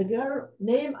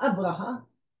named Abraha,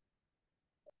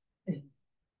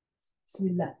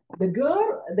 Bismillah. The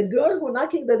girl who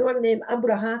knocking the door named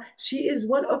Abraha, she is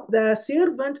one of the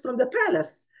servant from the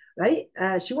palace, right?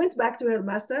 She went back to her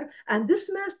master, and this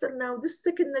master now, this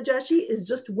second Najashi, is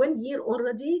just 1 year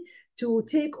already to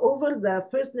take over the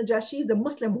first Najashi, the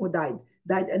Muslim who died,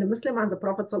 and a Muslim, and the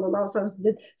Prophet sallallahu alaihi wasallam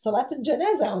did Salat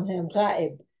al-Janaza on him,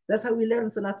 ghaib. That's how we learn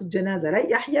Salat al-Janaza, right,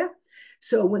 Yahya?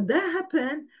 So when that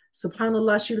happened,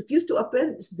 subhanallah, she refused to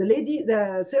open.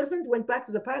 The servant went back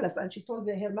to the palace and she told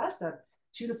her master,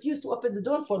 she refused to open the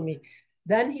door for me.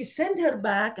 Then he sent her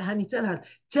back and he tell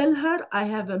her, I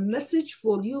have a message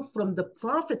for you from the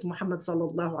Prophet Muhammad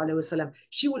sallallahu alaihi wasallam.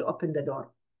 She will open the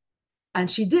door. And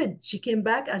she did. She came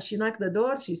back and she knocked the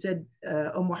door. She said,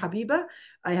 Habiba,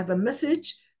 I have a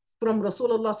message from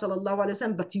Rasulullah sallallahu alaihi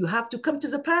wasallam, but you have to come to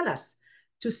the palace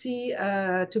to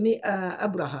meet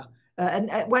Abraha.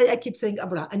 And why I keep saying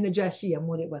Abraha, An-Najashi, I'm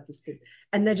worried about this kid.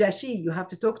 An-Najashi, you have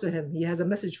to talk to him. He has a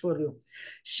message for you.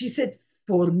 She said,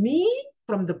 for me,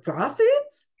 from the Prophet?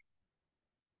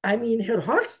 I mean, her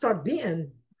heart started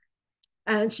beating.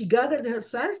 And she gathered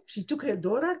herself, she took her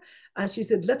daughter, and she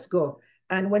said, let's go.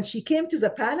 And when she came to the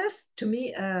palace to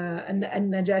meet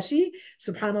An-Najashi,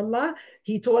 subhanallah,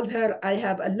 he told her, I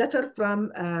have a letter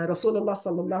from Rasulullah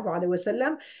sallallahu alaihi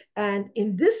wasallam. And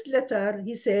in this letter,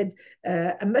 he said,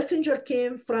 a messenger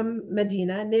came from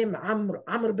Medina named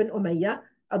Amr bin Umayyah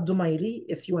al-Dumayri,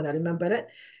 if you want to remember it.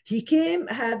 He came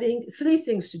having 3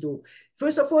 things to do.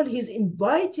 First of all, he's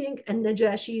inviting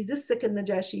An-Najashi, this second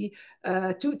Najashi,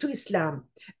 to Islam.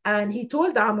 And he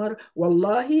told Amr,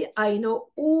 Wallahi, I know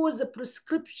all the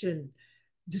prescription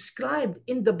described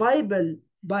in the Bible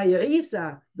by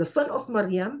Isa, the son of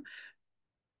Maryam,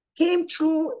 came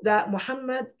true that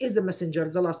Muhammad is the messenger,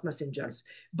 the last messengers.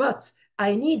 But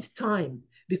I need time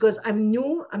because I'm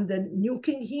the new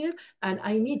king here, and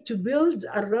I need to build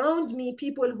around me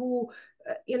people who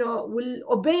will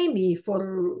obey me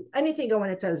for anything I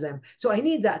want to tell them. So I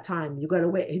need that time. You gotta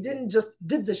wait. He didn't just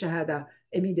did the shahada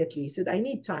immediately. He said, I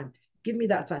need time. Give me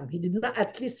that time. He did not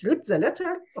at least rip the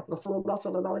letter of Rasulullah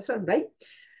sallallahu alaihi wasallam, right?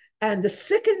 And the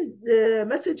second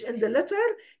message in the letter,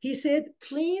 he said,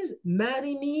 please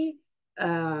marry me,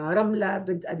 Ramla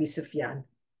bint Abi Sufyan.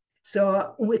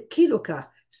 So wakiluka.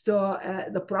 So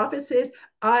the Prophet says,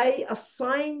 I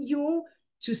assign you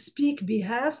to speak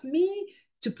behalf me,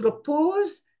 to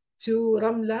propose to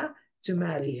Ramla to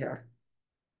marry her.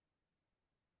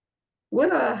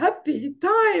 What a happy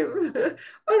time.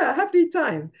 What a happy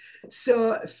time.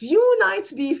 So a few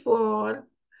nights before,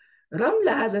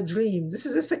 Ramla has a dream. This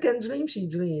is a second dream she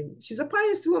dreamed. She's a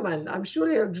pious woman. I'm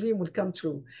sure her dream will come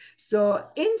true. So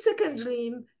in second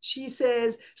dream, she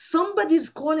says, somebody's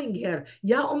calling her.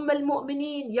 Ya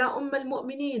al-Mu'mineen, Ya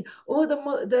al-Mu'mineen. Oh,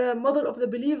 the mother of the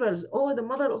believers. Oh, the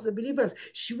mother of the believers.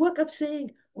 She woke up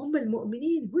saying,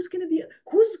 al-Mu'mineen, who's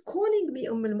calling me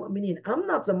al-Mu'mineen? I'm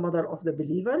not the mother of the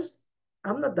believers.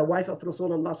 I'm not the wife of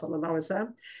Rasulullah sallallahu alaihi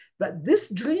wasallam. But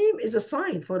this dream is a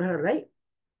sign for her, right?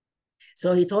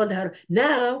 So he told her,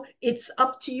 now it's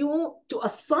up to you to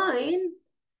assign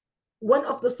one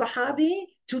of the Sahabi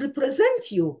to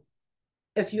represent you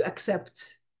if you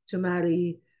accept to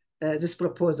marry this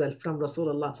proposal from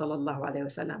Rasulullah sallallahu alaihi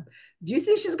wasallam. Do you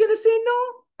think she's going to say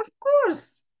no? Of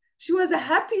course. She was the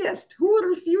happiest. Who would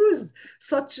refuse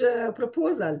such a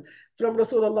proposal from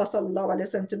Rasulullah sallallahu alaihi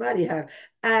wasallam to marry her?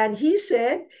 And he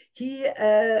said,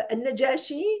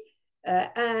 Najashi,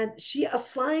 and she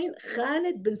assigned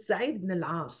Khalid bin Sa'id bin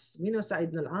al-As. We know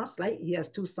Sa'id bin al-As, right? He has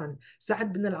two sons,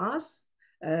 Sa'id bin al-As,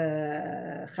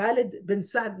 Khalid bin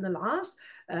Sa'd bin al-As.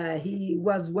 He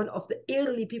was one of the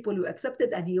early people who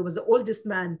accepted, and he was the oldest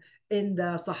man in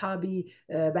the Sahabi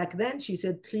back then. She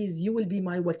said, please, you will be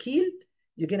my wakil.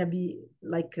 You're going to be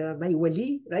like my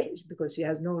wali, right? Because she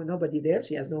has nobody there.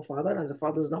 She has no father, and the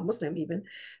father is not Muslim even.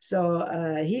 So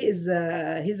he's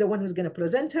the one who's going to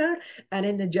present her. And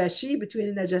in Najashi,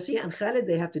 between Najashi and Khalid,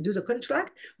 they have to do the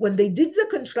contract. When they did the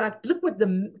contract, look what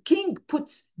the king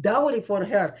put dowry for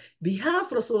her. Behalf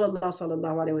Rasulullah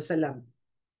sallallahu alaihi wasallam.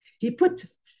 He put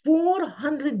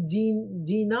 400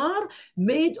 dinar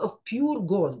made of pure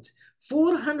gold,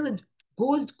 400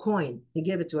 gold coin. He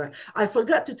gave it to her. I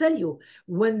forgot to tell you,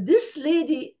 when this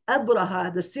lady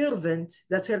Abraha, the servant,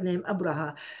 that's her name,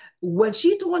 Abraha, when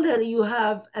she told her, you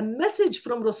have a message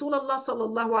from Rasulullah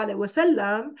sallallahu alaihi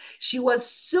wasallam, she was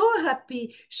so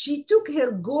happy. She took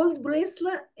her gold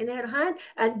bracelet in her hand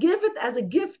and gave it as a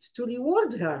gift to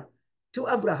reward her, to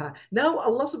Abraha. Now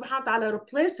Allah subhanahu wa ta'ala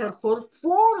replaced her for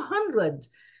 400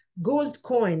 gold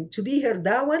coin to be her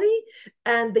dowry.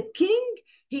 And the king,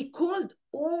 he called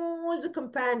all the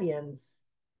companions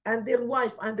and their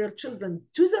wife and their children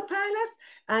to the palace,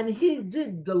 and he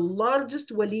did the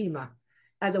largest walima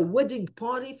as a wedding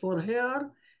party for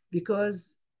her,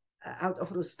 because out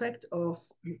of respect of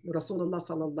Rasulullah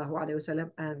sallallahu alaihi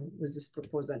wasallam, and with this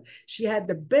proposal. She had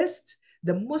the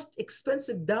most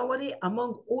expensive dowry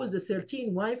among all the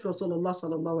 13 wives Rasulullah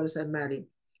sallallahu alaihi wasallam married.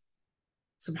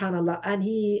 Subhanallah. And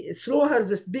he threw her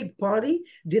this big party,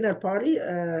 dinner party,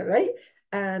 right?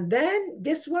 And then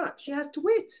guess what? She has to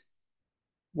wait.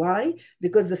 Why?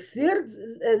 Because the third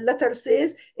letter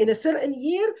says, in a certain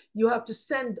year, you have to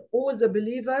send all the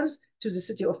believers to the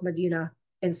city of Medina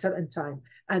in certain time.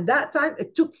 And that time,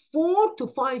 it took 4 to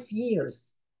 5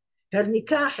 years. Her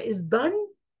nikah is done.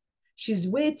 She's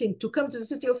waiting to come to the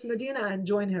city of Medina and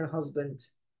join her husband.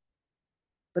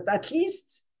 But at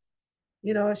least,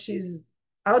 she's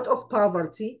out of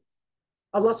poverty.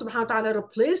 Allah subhanahu wa ta'ala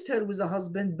replaced her with a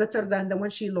husband better than the one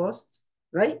she lost,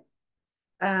 right?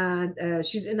 And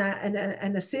she's in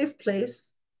a safe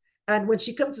place. And when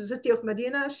she comes to the city of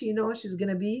Medina, she knows she's going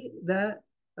to be the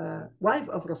wife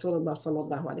of Rasulullah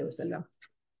sallallahu alaihi wasallam.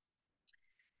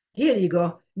 Here you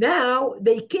go. Now,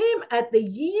 they came at the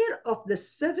year of the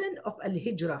 7 of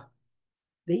Al-Hijrah.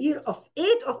 The year of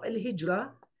 8 of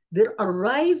Al-Hijrah, they're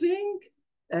arriving,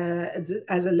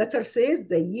 as a letter says,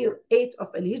 the year 8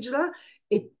 of Al-Hijrah.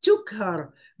 It took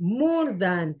her more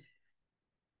than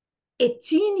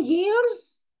 18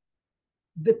 years,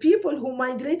 the people who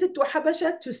migrated to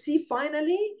Habasha, to see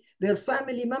finally their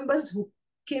family members who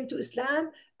came to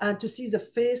Islam, and to see the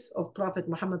face of Prophet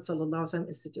Muhammad sallallahu alaihi wasallam in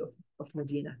the city of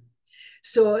Medina.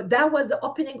 So that was the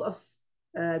opening of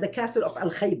the castle of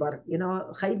Al-Khaybar.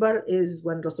 Khaybar is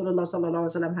when Rasulullah sallallahu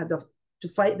alaihi wasallam had to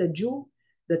fight the Jew,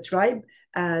 the tribe,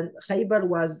 and Khaybar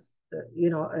was,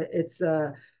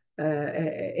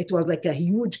 it was like a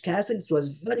huge castle. It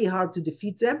was very hard to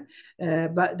defeat them,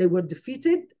 but they were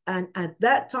defeated. And at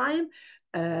that time,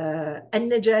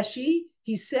 An-Najashi,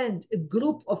 he sent a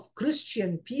group of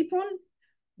Christian people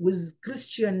with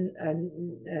Christian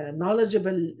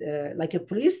knowledgeable, like a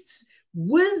priests,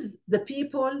 with the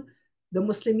people, the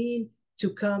Muslimin, to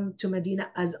come to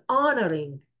Medina as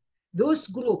honoring those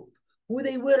group who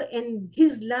they were in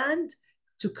his land,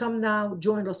 to come now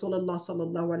join Rasulullah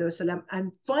sallallahu alaihi wasallam,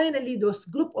 and finally those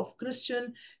group of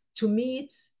Christian to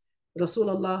meet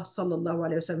Rasulullah sallallahu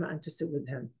alaihi wasallam and to sit with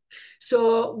him.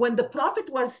 So when the Prophet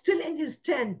was still in his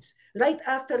tent, right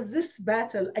after this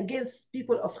battle against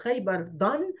people of Khaybar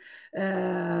done,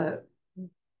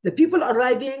 the people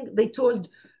arriving, they told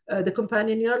the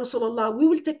companion, Ya Rasulullah, we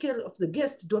will take care of the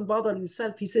guest, don't bother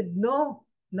yourself. He said, no,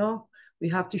 No, we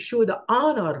have to show the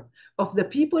honor of the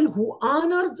people who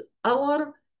honored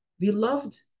our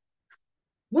beloved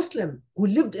Muslim who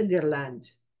lived in their land.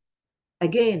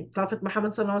 Again, Prophet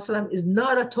Muhammad ﷺ is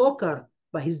not a talker,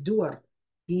 but he's doer.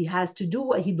 He has to do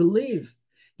what he believes.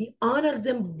 He honored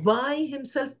them by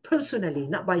himself personally,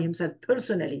 not by himself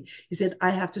personally. He said, I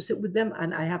have to sit with them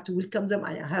and I have to welcome them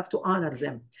and I have to honor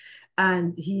them.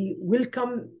 And he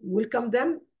welcomed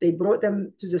them. They brought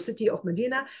them to the city of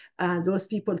Medina, and those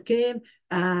people came,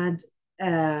 and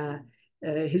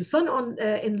his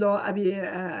son-in-law, Abi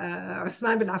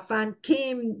Uthman bin Affan,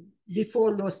 came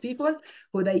before those people,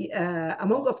 who they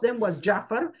among of them was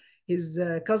Ja'far, his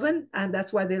cousin, and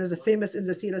that's why there is a famous in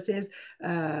the seerah says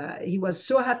he was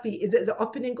so happy. Is it the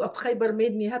opening of Khaybar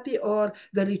made me happy, or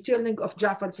the returning of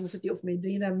Ja'far to the city of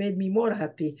Medina made me more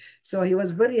happy? So he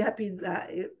was very happy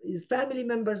that his family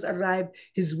members arrived,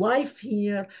 his wife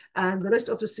here, and the rest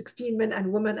of the 16 men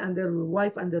and women and their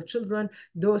wife and their children,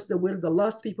 those that were the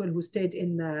last people who stayed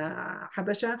in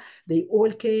Habasha, they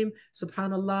all came,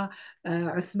 subhanallah.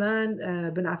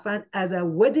 Uthman bin Affan as a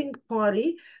wedding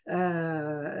party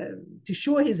to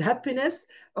show his happiness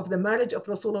of the marriage of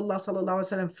Rasulullah sallallahu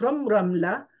alaihi wasallam from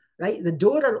Ramla, right, the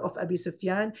daughter of Abi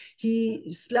Sufyan.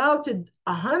 He slaughtered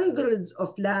hundreds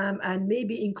of lamb and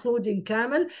maybe including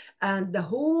camel, and the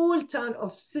whole town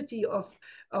of city of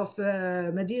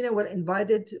Medina were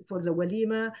invited for the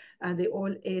walima, and they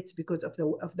all ate because of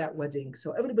that wedding.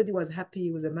 So everybody was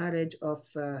happy with the marriage of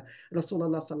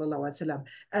Rasulullah sallallahu alaihi wasallam,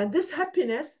 and this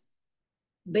happiness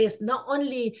based not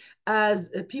only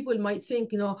as people might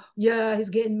think, yeah,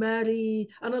 he's getting married,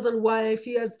 another wife,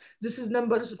 this is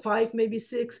number 5, maybe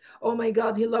 6. Oh my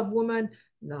God, he loved women.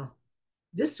 No,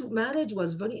 this marriage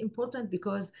was very important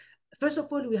because, first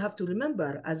of all, we have to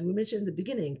remember, as we mentioned in the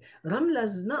beginning, Ramla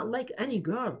is not like any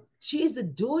girl. She is the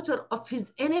daughter of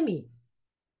his enemy,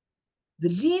 the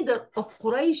leader of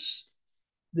Quraysh,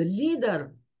 the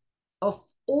leader of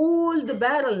all the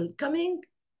battle coming.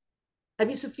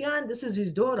 Abi Sufyan, this is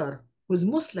his daughter, who's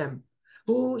Muslim,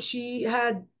 who she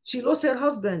lost her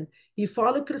husband. He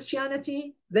followed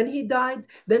Christianity, then he died.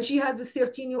 Then she has this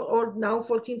 13-year-old, now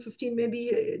 14, 15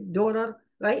 maybe, daughter,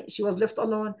 right? She was left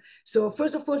alone. So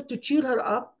first of all, to cheer her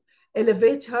up,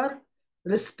 elevate her,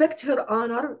 respect her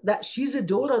honor, that she's a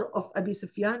daughter of Abi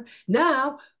Sufyan.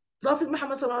 Now, Prophet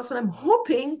Muhammad ﷺ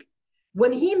hoping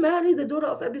when he married the daughter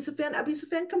of Abi Sufyan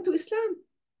come to Islam,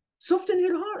 soften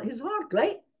his heart,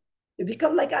 right? You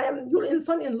become like, I am your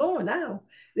son-in-law now.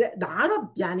 The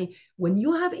Arab, yani, when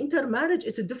you have intermarriage,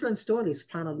 it's a different story,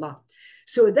 subhanAllah.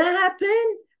 So that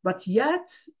happened, but yet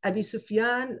Abi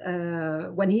Sufyan,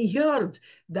 when he heard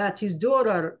that his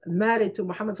daughter married to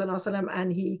Muhammad ﷺ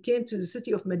and he came to the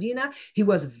city of Medina, he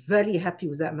was very happy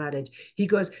with that marriage. He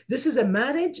goes, this is a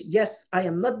marriage. Yes, I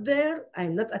am not there. I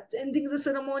am not attending the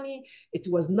ceremony. It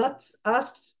was not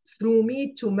asked through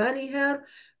me to marry her,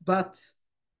 but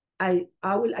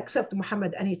I will accept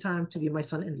Muhammad anytime to be my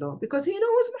son-in-law, because he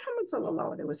knows Muhammad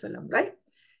sallallahu alaihi wasallam, right?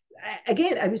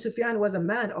 Again, Abi Sufyan was a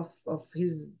man of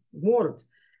his word.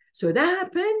 So that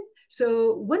happened.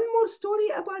 So one more story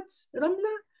about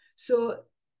Ramla. So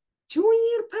 2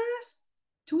 years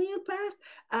passed,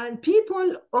 and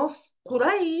people of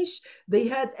Quraysh, they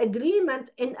had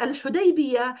agreement in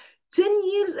Al-Hudaybiyah, 10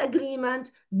 years agreement,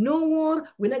 no war,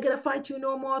 we're not gonna fight you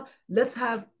no more, let's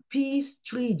have peace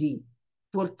treaty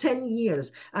for 10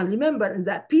 years. And remember, in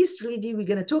that peace treaty, we're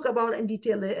going to talk about in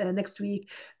detail next week,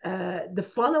 the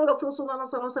follower of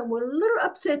Rasulullah were a little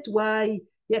upset why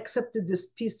he accepted this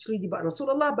peace treaty, but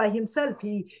Rasulullah by himself,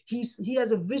 he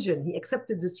has a vision, he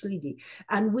accepted this treaty.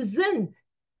 And within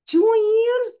 2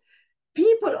 years,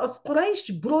 people of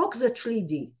Quraysh broke the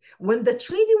treaty. When the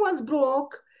treaty was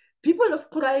broke, people of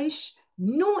Quraysh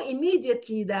knew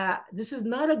immediately that this is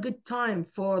not a good time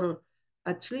for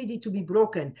a treaty to be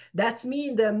broken. That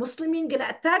means the Muslims gonna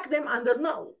attack them and they're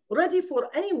not ready for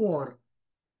any war.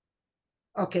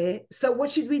 Okay, so what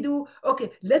should we do?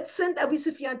 Okay, let's send Abu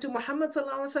Sufyan to Muhammad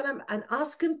and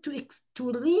ask him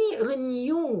to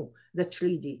renew the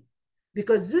treaty,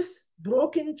 because this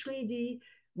broken treaty,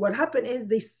 what happened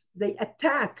is they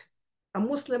attack a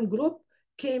Muslim group,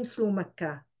 came through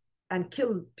Mecca and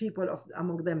killed people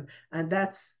among them, and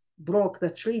that's broke the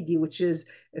treaty, which is,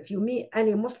 if you meet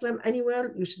any Muslim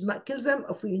anywhere, you should not kill them.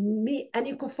 If we meet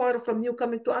any kuffar from you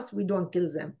coming to us, we don't kill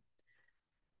them.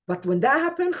 But when that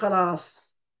happened,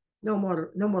 khalas, no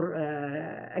more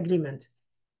agreement.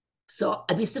 So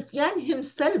Abi Sufyan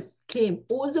himself came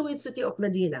all the way to the city of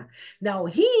Medina. Now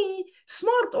he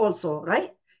smart also, right?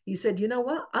 He said, you know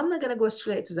what? I'm not gonna go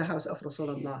straight to the house of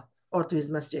Rasulullah or to his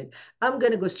masjid. I'm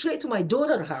gonna go straight to my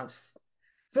daughter's house.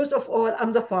 First of all,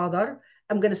 I'm the father,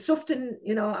 I'm going to soften,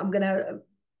 I'm going to,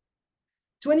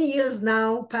 20 years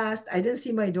now passed. I didn't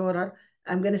see my daughter.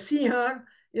 I'm going to see her.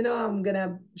 I'm going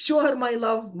to show her my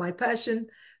love, my passion.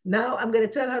 Now I'm going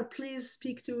to tell her, please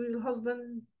speak to your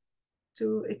husband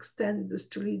to extend this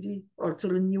treaty or to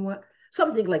renew it,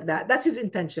 something like that. That's his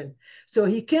intention. So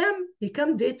he came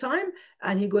daytime,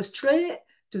 and he goes straight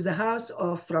to the house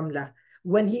of Ramla.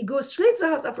 When he goes straight to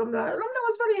the house of Ramla, Ramla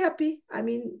was very happy. I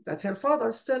mean, that's her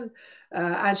father still.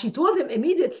 And she told him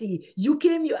immediately, you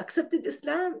came, you accepted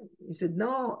Islam? He said,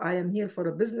 no, I am here for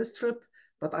a business trip,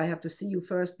 but I have to see you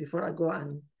first before I go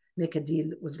and make a deal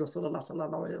with Rasulullah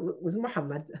with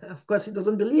Muhammad. Of course, he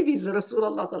doesn't believe he's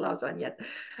Rasulullah yet.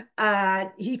 And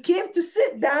he came to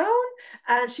sit down,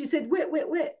 and she said,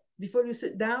 wait. Before you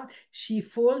sit down, she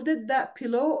folded that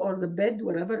pillow or the bed,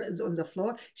 whatever is on the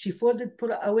floor. She folded,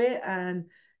 put it away, and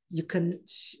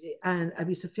and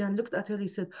Abi Sufyan looked at her. He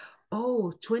said,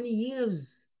 oh, 20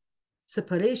 years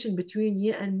separation between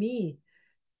you and me.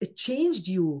 It changed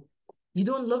you. You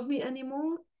don't love me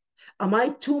anymore? Am I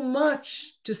too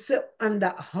much to sit on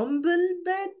that humble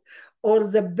bed, or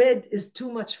the bed is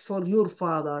too much for your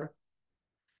father?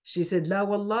 She said, La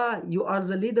wallah, you are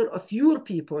the leader of your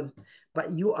people,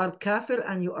 but you are kafir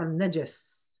and you are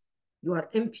najas. You are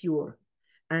impure.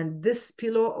 And this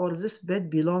pillow or this bed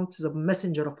belongs to the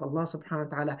messenger of Allah subhanahu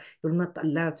wa ta'ala. You're not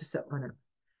allowed to sit on it.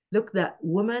 Look, that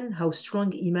woman, how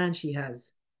strong iman she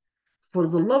has. For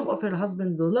the love of her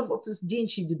husband, the love of this deen,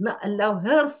 she did not allow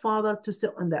her father to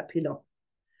sit on that pillow.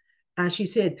 And she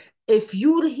said, if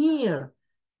you're here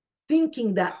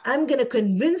thinking that I'm going to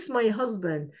convince my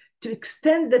husband to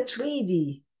extend the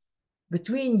treaty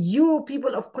between you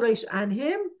people of Quraysh and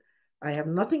him, I have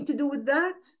nothing to do with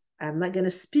that. I'm not going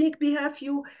to speak behalf of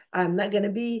you. I'm not going to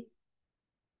be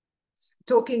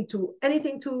talking to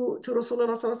anything to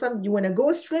Rasulullah. You want to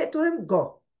go straight to him?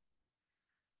 Go.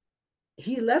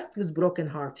 He left with broken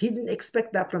heart. He didn't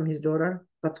expect that from his daughter.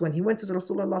 But when he went to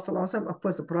Rasulullah, of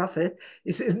course, the Prophet,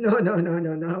 he says, no, we're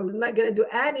not going to do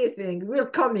anything. We're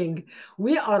coming.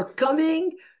 We are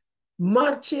coming,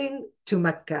 marching to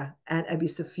Mecca. And Abi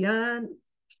Sufyan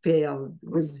failed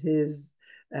with his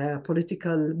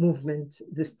political movement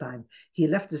this time. He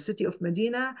left the city of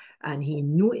Medina, and he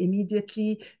knew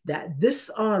immediately that this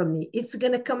army, it's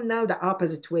going to come now the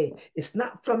opposite way. It's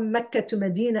not from Mecca to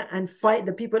Medina and fight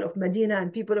the people of Medina,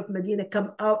 and people of Medina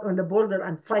come out on the border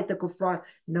and fight the kuffar.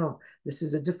 No, this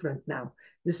is a different now.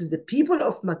 This is the people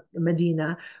of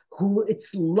Medina, who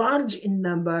it's large in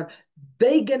number.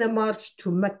 They're going to march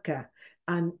to Mecca.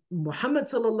 And Muhammad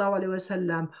sallallahu alaihi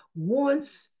wasallam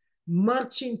wants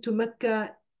marching to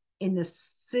Mecca in a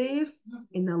safe,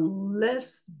 in a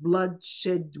less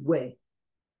bloodshed way.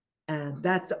 And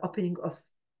that's the opening of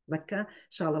Mecca.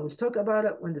 Inshallah, we'll talk about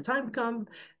it when the time comes.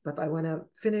 But I want to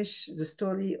finish the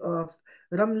story of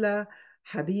Ramla,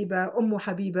 Habiba,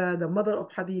 Habiba, the mother of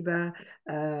Habiba.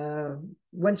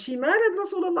 When she married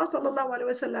Rasulullah sallallahu alaihi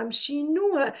wasallam, she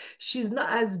knew her. She's not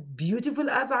as beautiful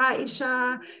as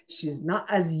Aisha. She's not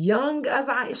as young as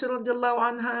Aisha radiallahu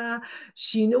anha.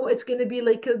 She knew it's going to be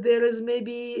like there is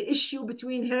maybe issue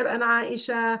between her and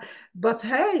Aisha. But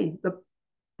hey, the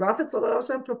Prophet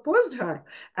ﷺ proposed her,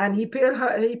 and he paid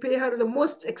her the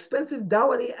most expensive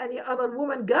dowry any other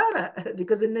woman got,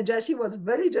 because the Najashi was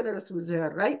very generous with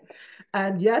her, right?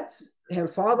 And yet her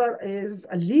father is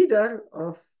a leader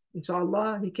of,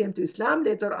 inshallah, he came to Islam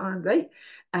later on, right?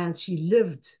 And she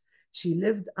lived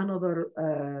another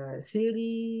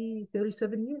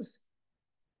 37 years.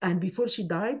 And before she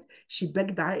died, she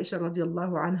begged Aisha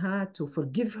radiallahu anha to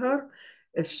forgive her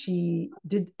if she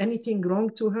did anything wrong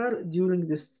to her during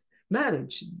this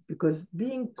marriage, because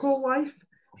being co-wife,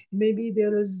 maybe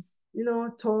there is,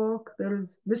 talk, there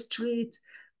is mistreat,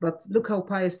 but look how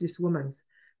pious these women.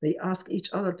 They ask each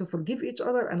other to forgive each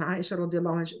other. And Aisha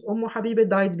radiallahu anha, Habiba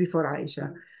died before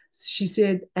Aisha. She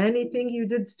said, anything you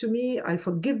did to me, I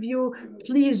forgive you.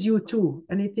 Please, you too.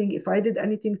 Anything, if I did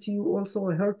anything to you also,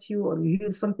 or hurt you, or you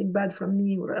heard something bad from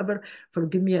me, whatever,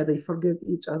 forgive me. And they forgive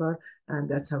each other. And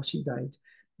that's how she died.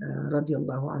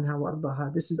 Radiallahu anha wa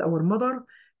ardaha. This is our mother,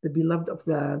 the beloved of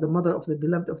the mother of the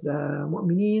beloved of the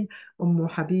mu'mineen,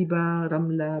 Habiba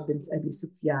Ramla bint Abi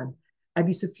Sufyan.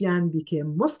 Abi Sufyan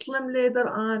became Muslim later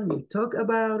on. We'll talk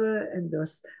about it in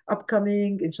this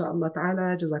upcoming, inshallah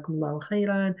ta'ala. Jazakumullahu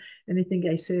khairan. Anything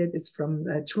I said, it's from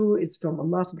true, it's from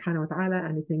Allah subhanahu wa ta'ala.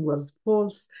 Anything was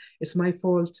false, it's my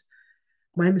fault,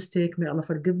 my mistake. May Allah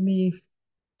forgive me.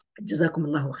 جزاكم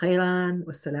الله خيرا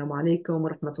والسلام عليكم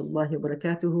ورحمة الله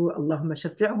وبركاته. اللهم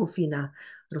شفعه فينا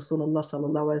رسول الله صلى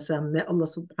الله عليه وسلم. May Allah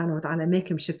subhanahu wa ta'ala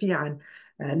make him shafi'an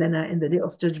لنا in the day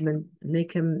of judgment.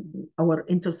 Make him our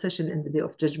intercession in the day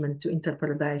of judgment to enter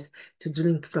paradise, to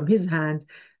drink from his hand,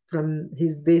 from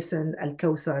his basin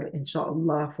al-Kawthar,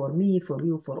 inshallah, for me, for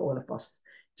you, for all of us.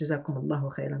 جزاكم الله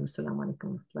خيرا. السلام عليكم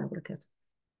ورحمة الله وبركاته.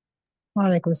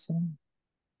 وعليكم السلام.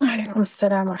 وعليكم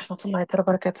السلام ورحمة الله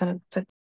وبركاته.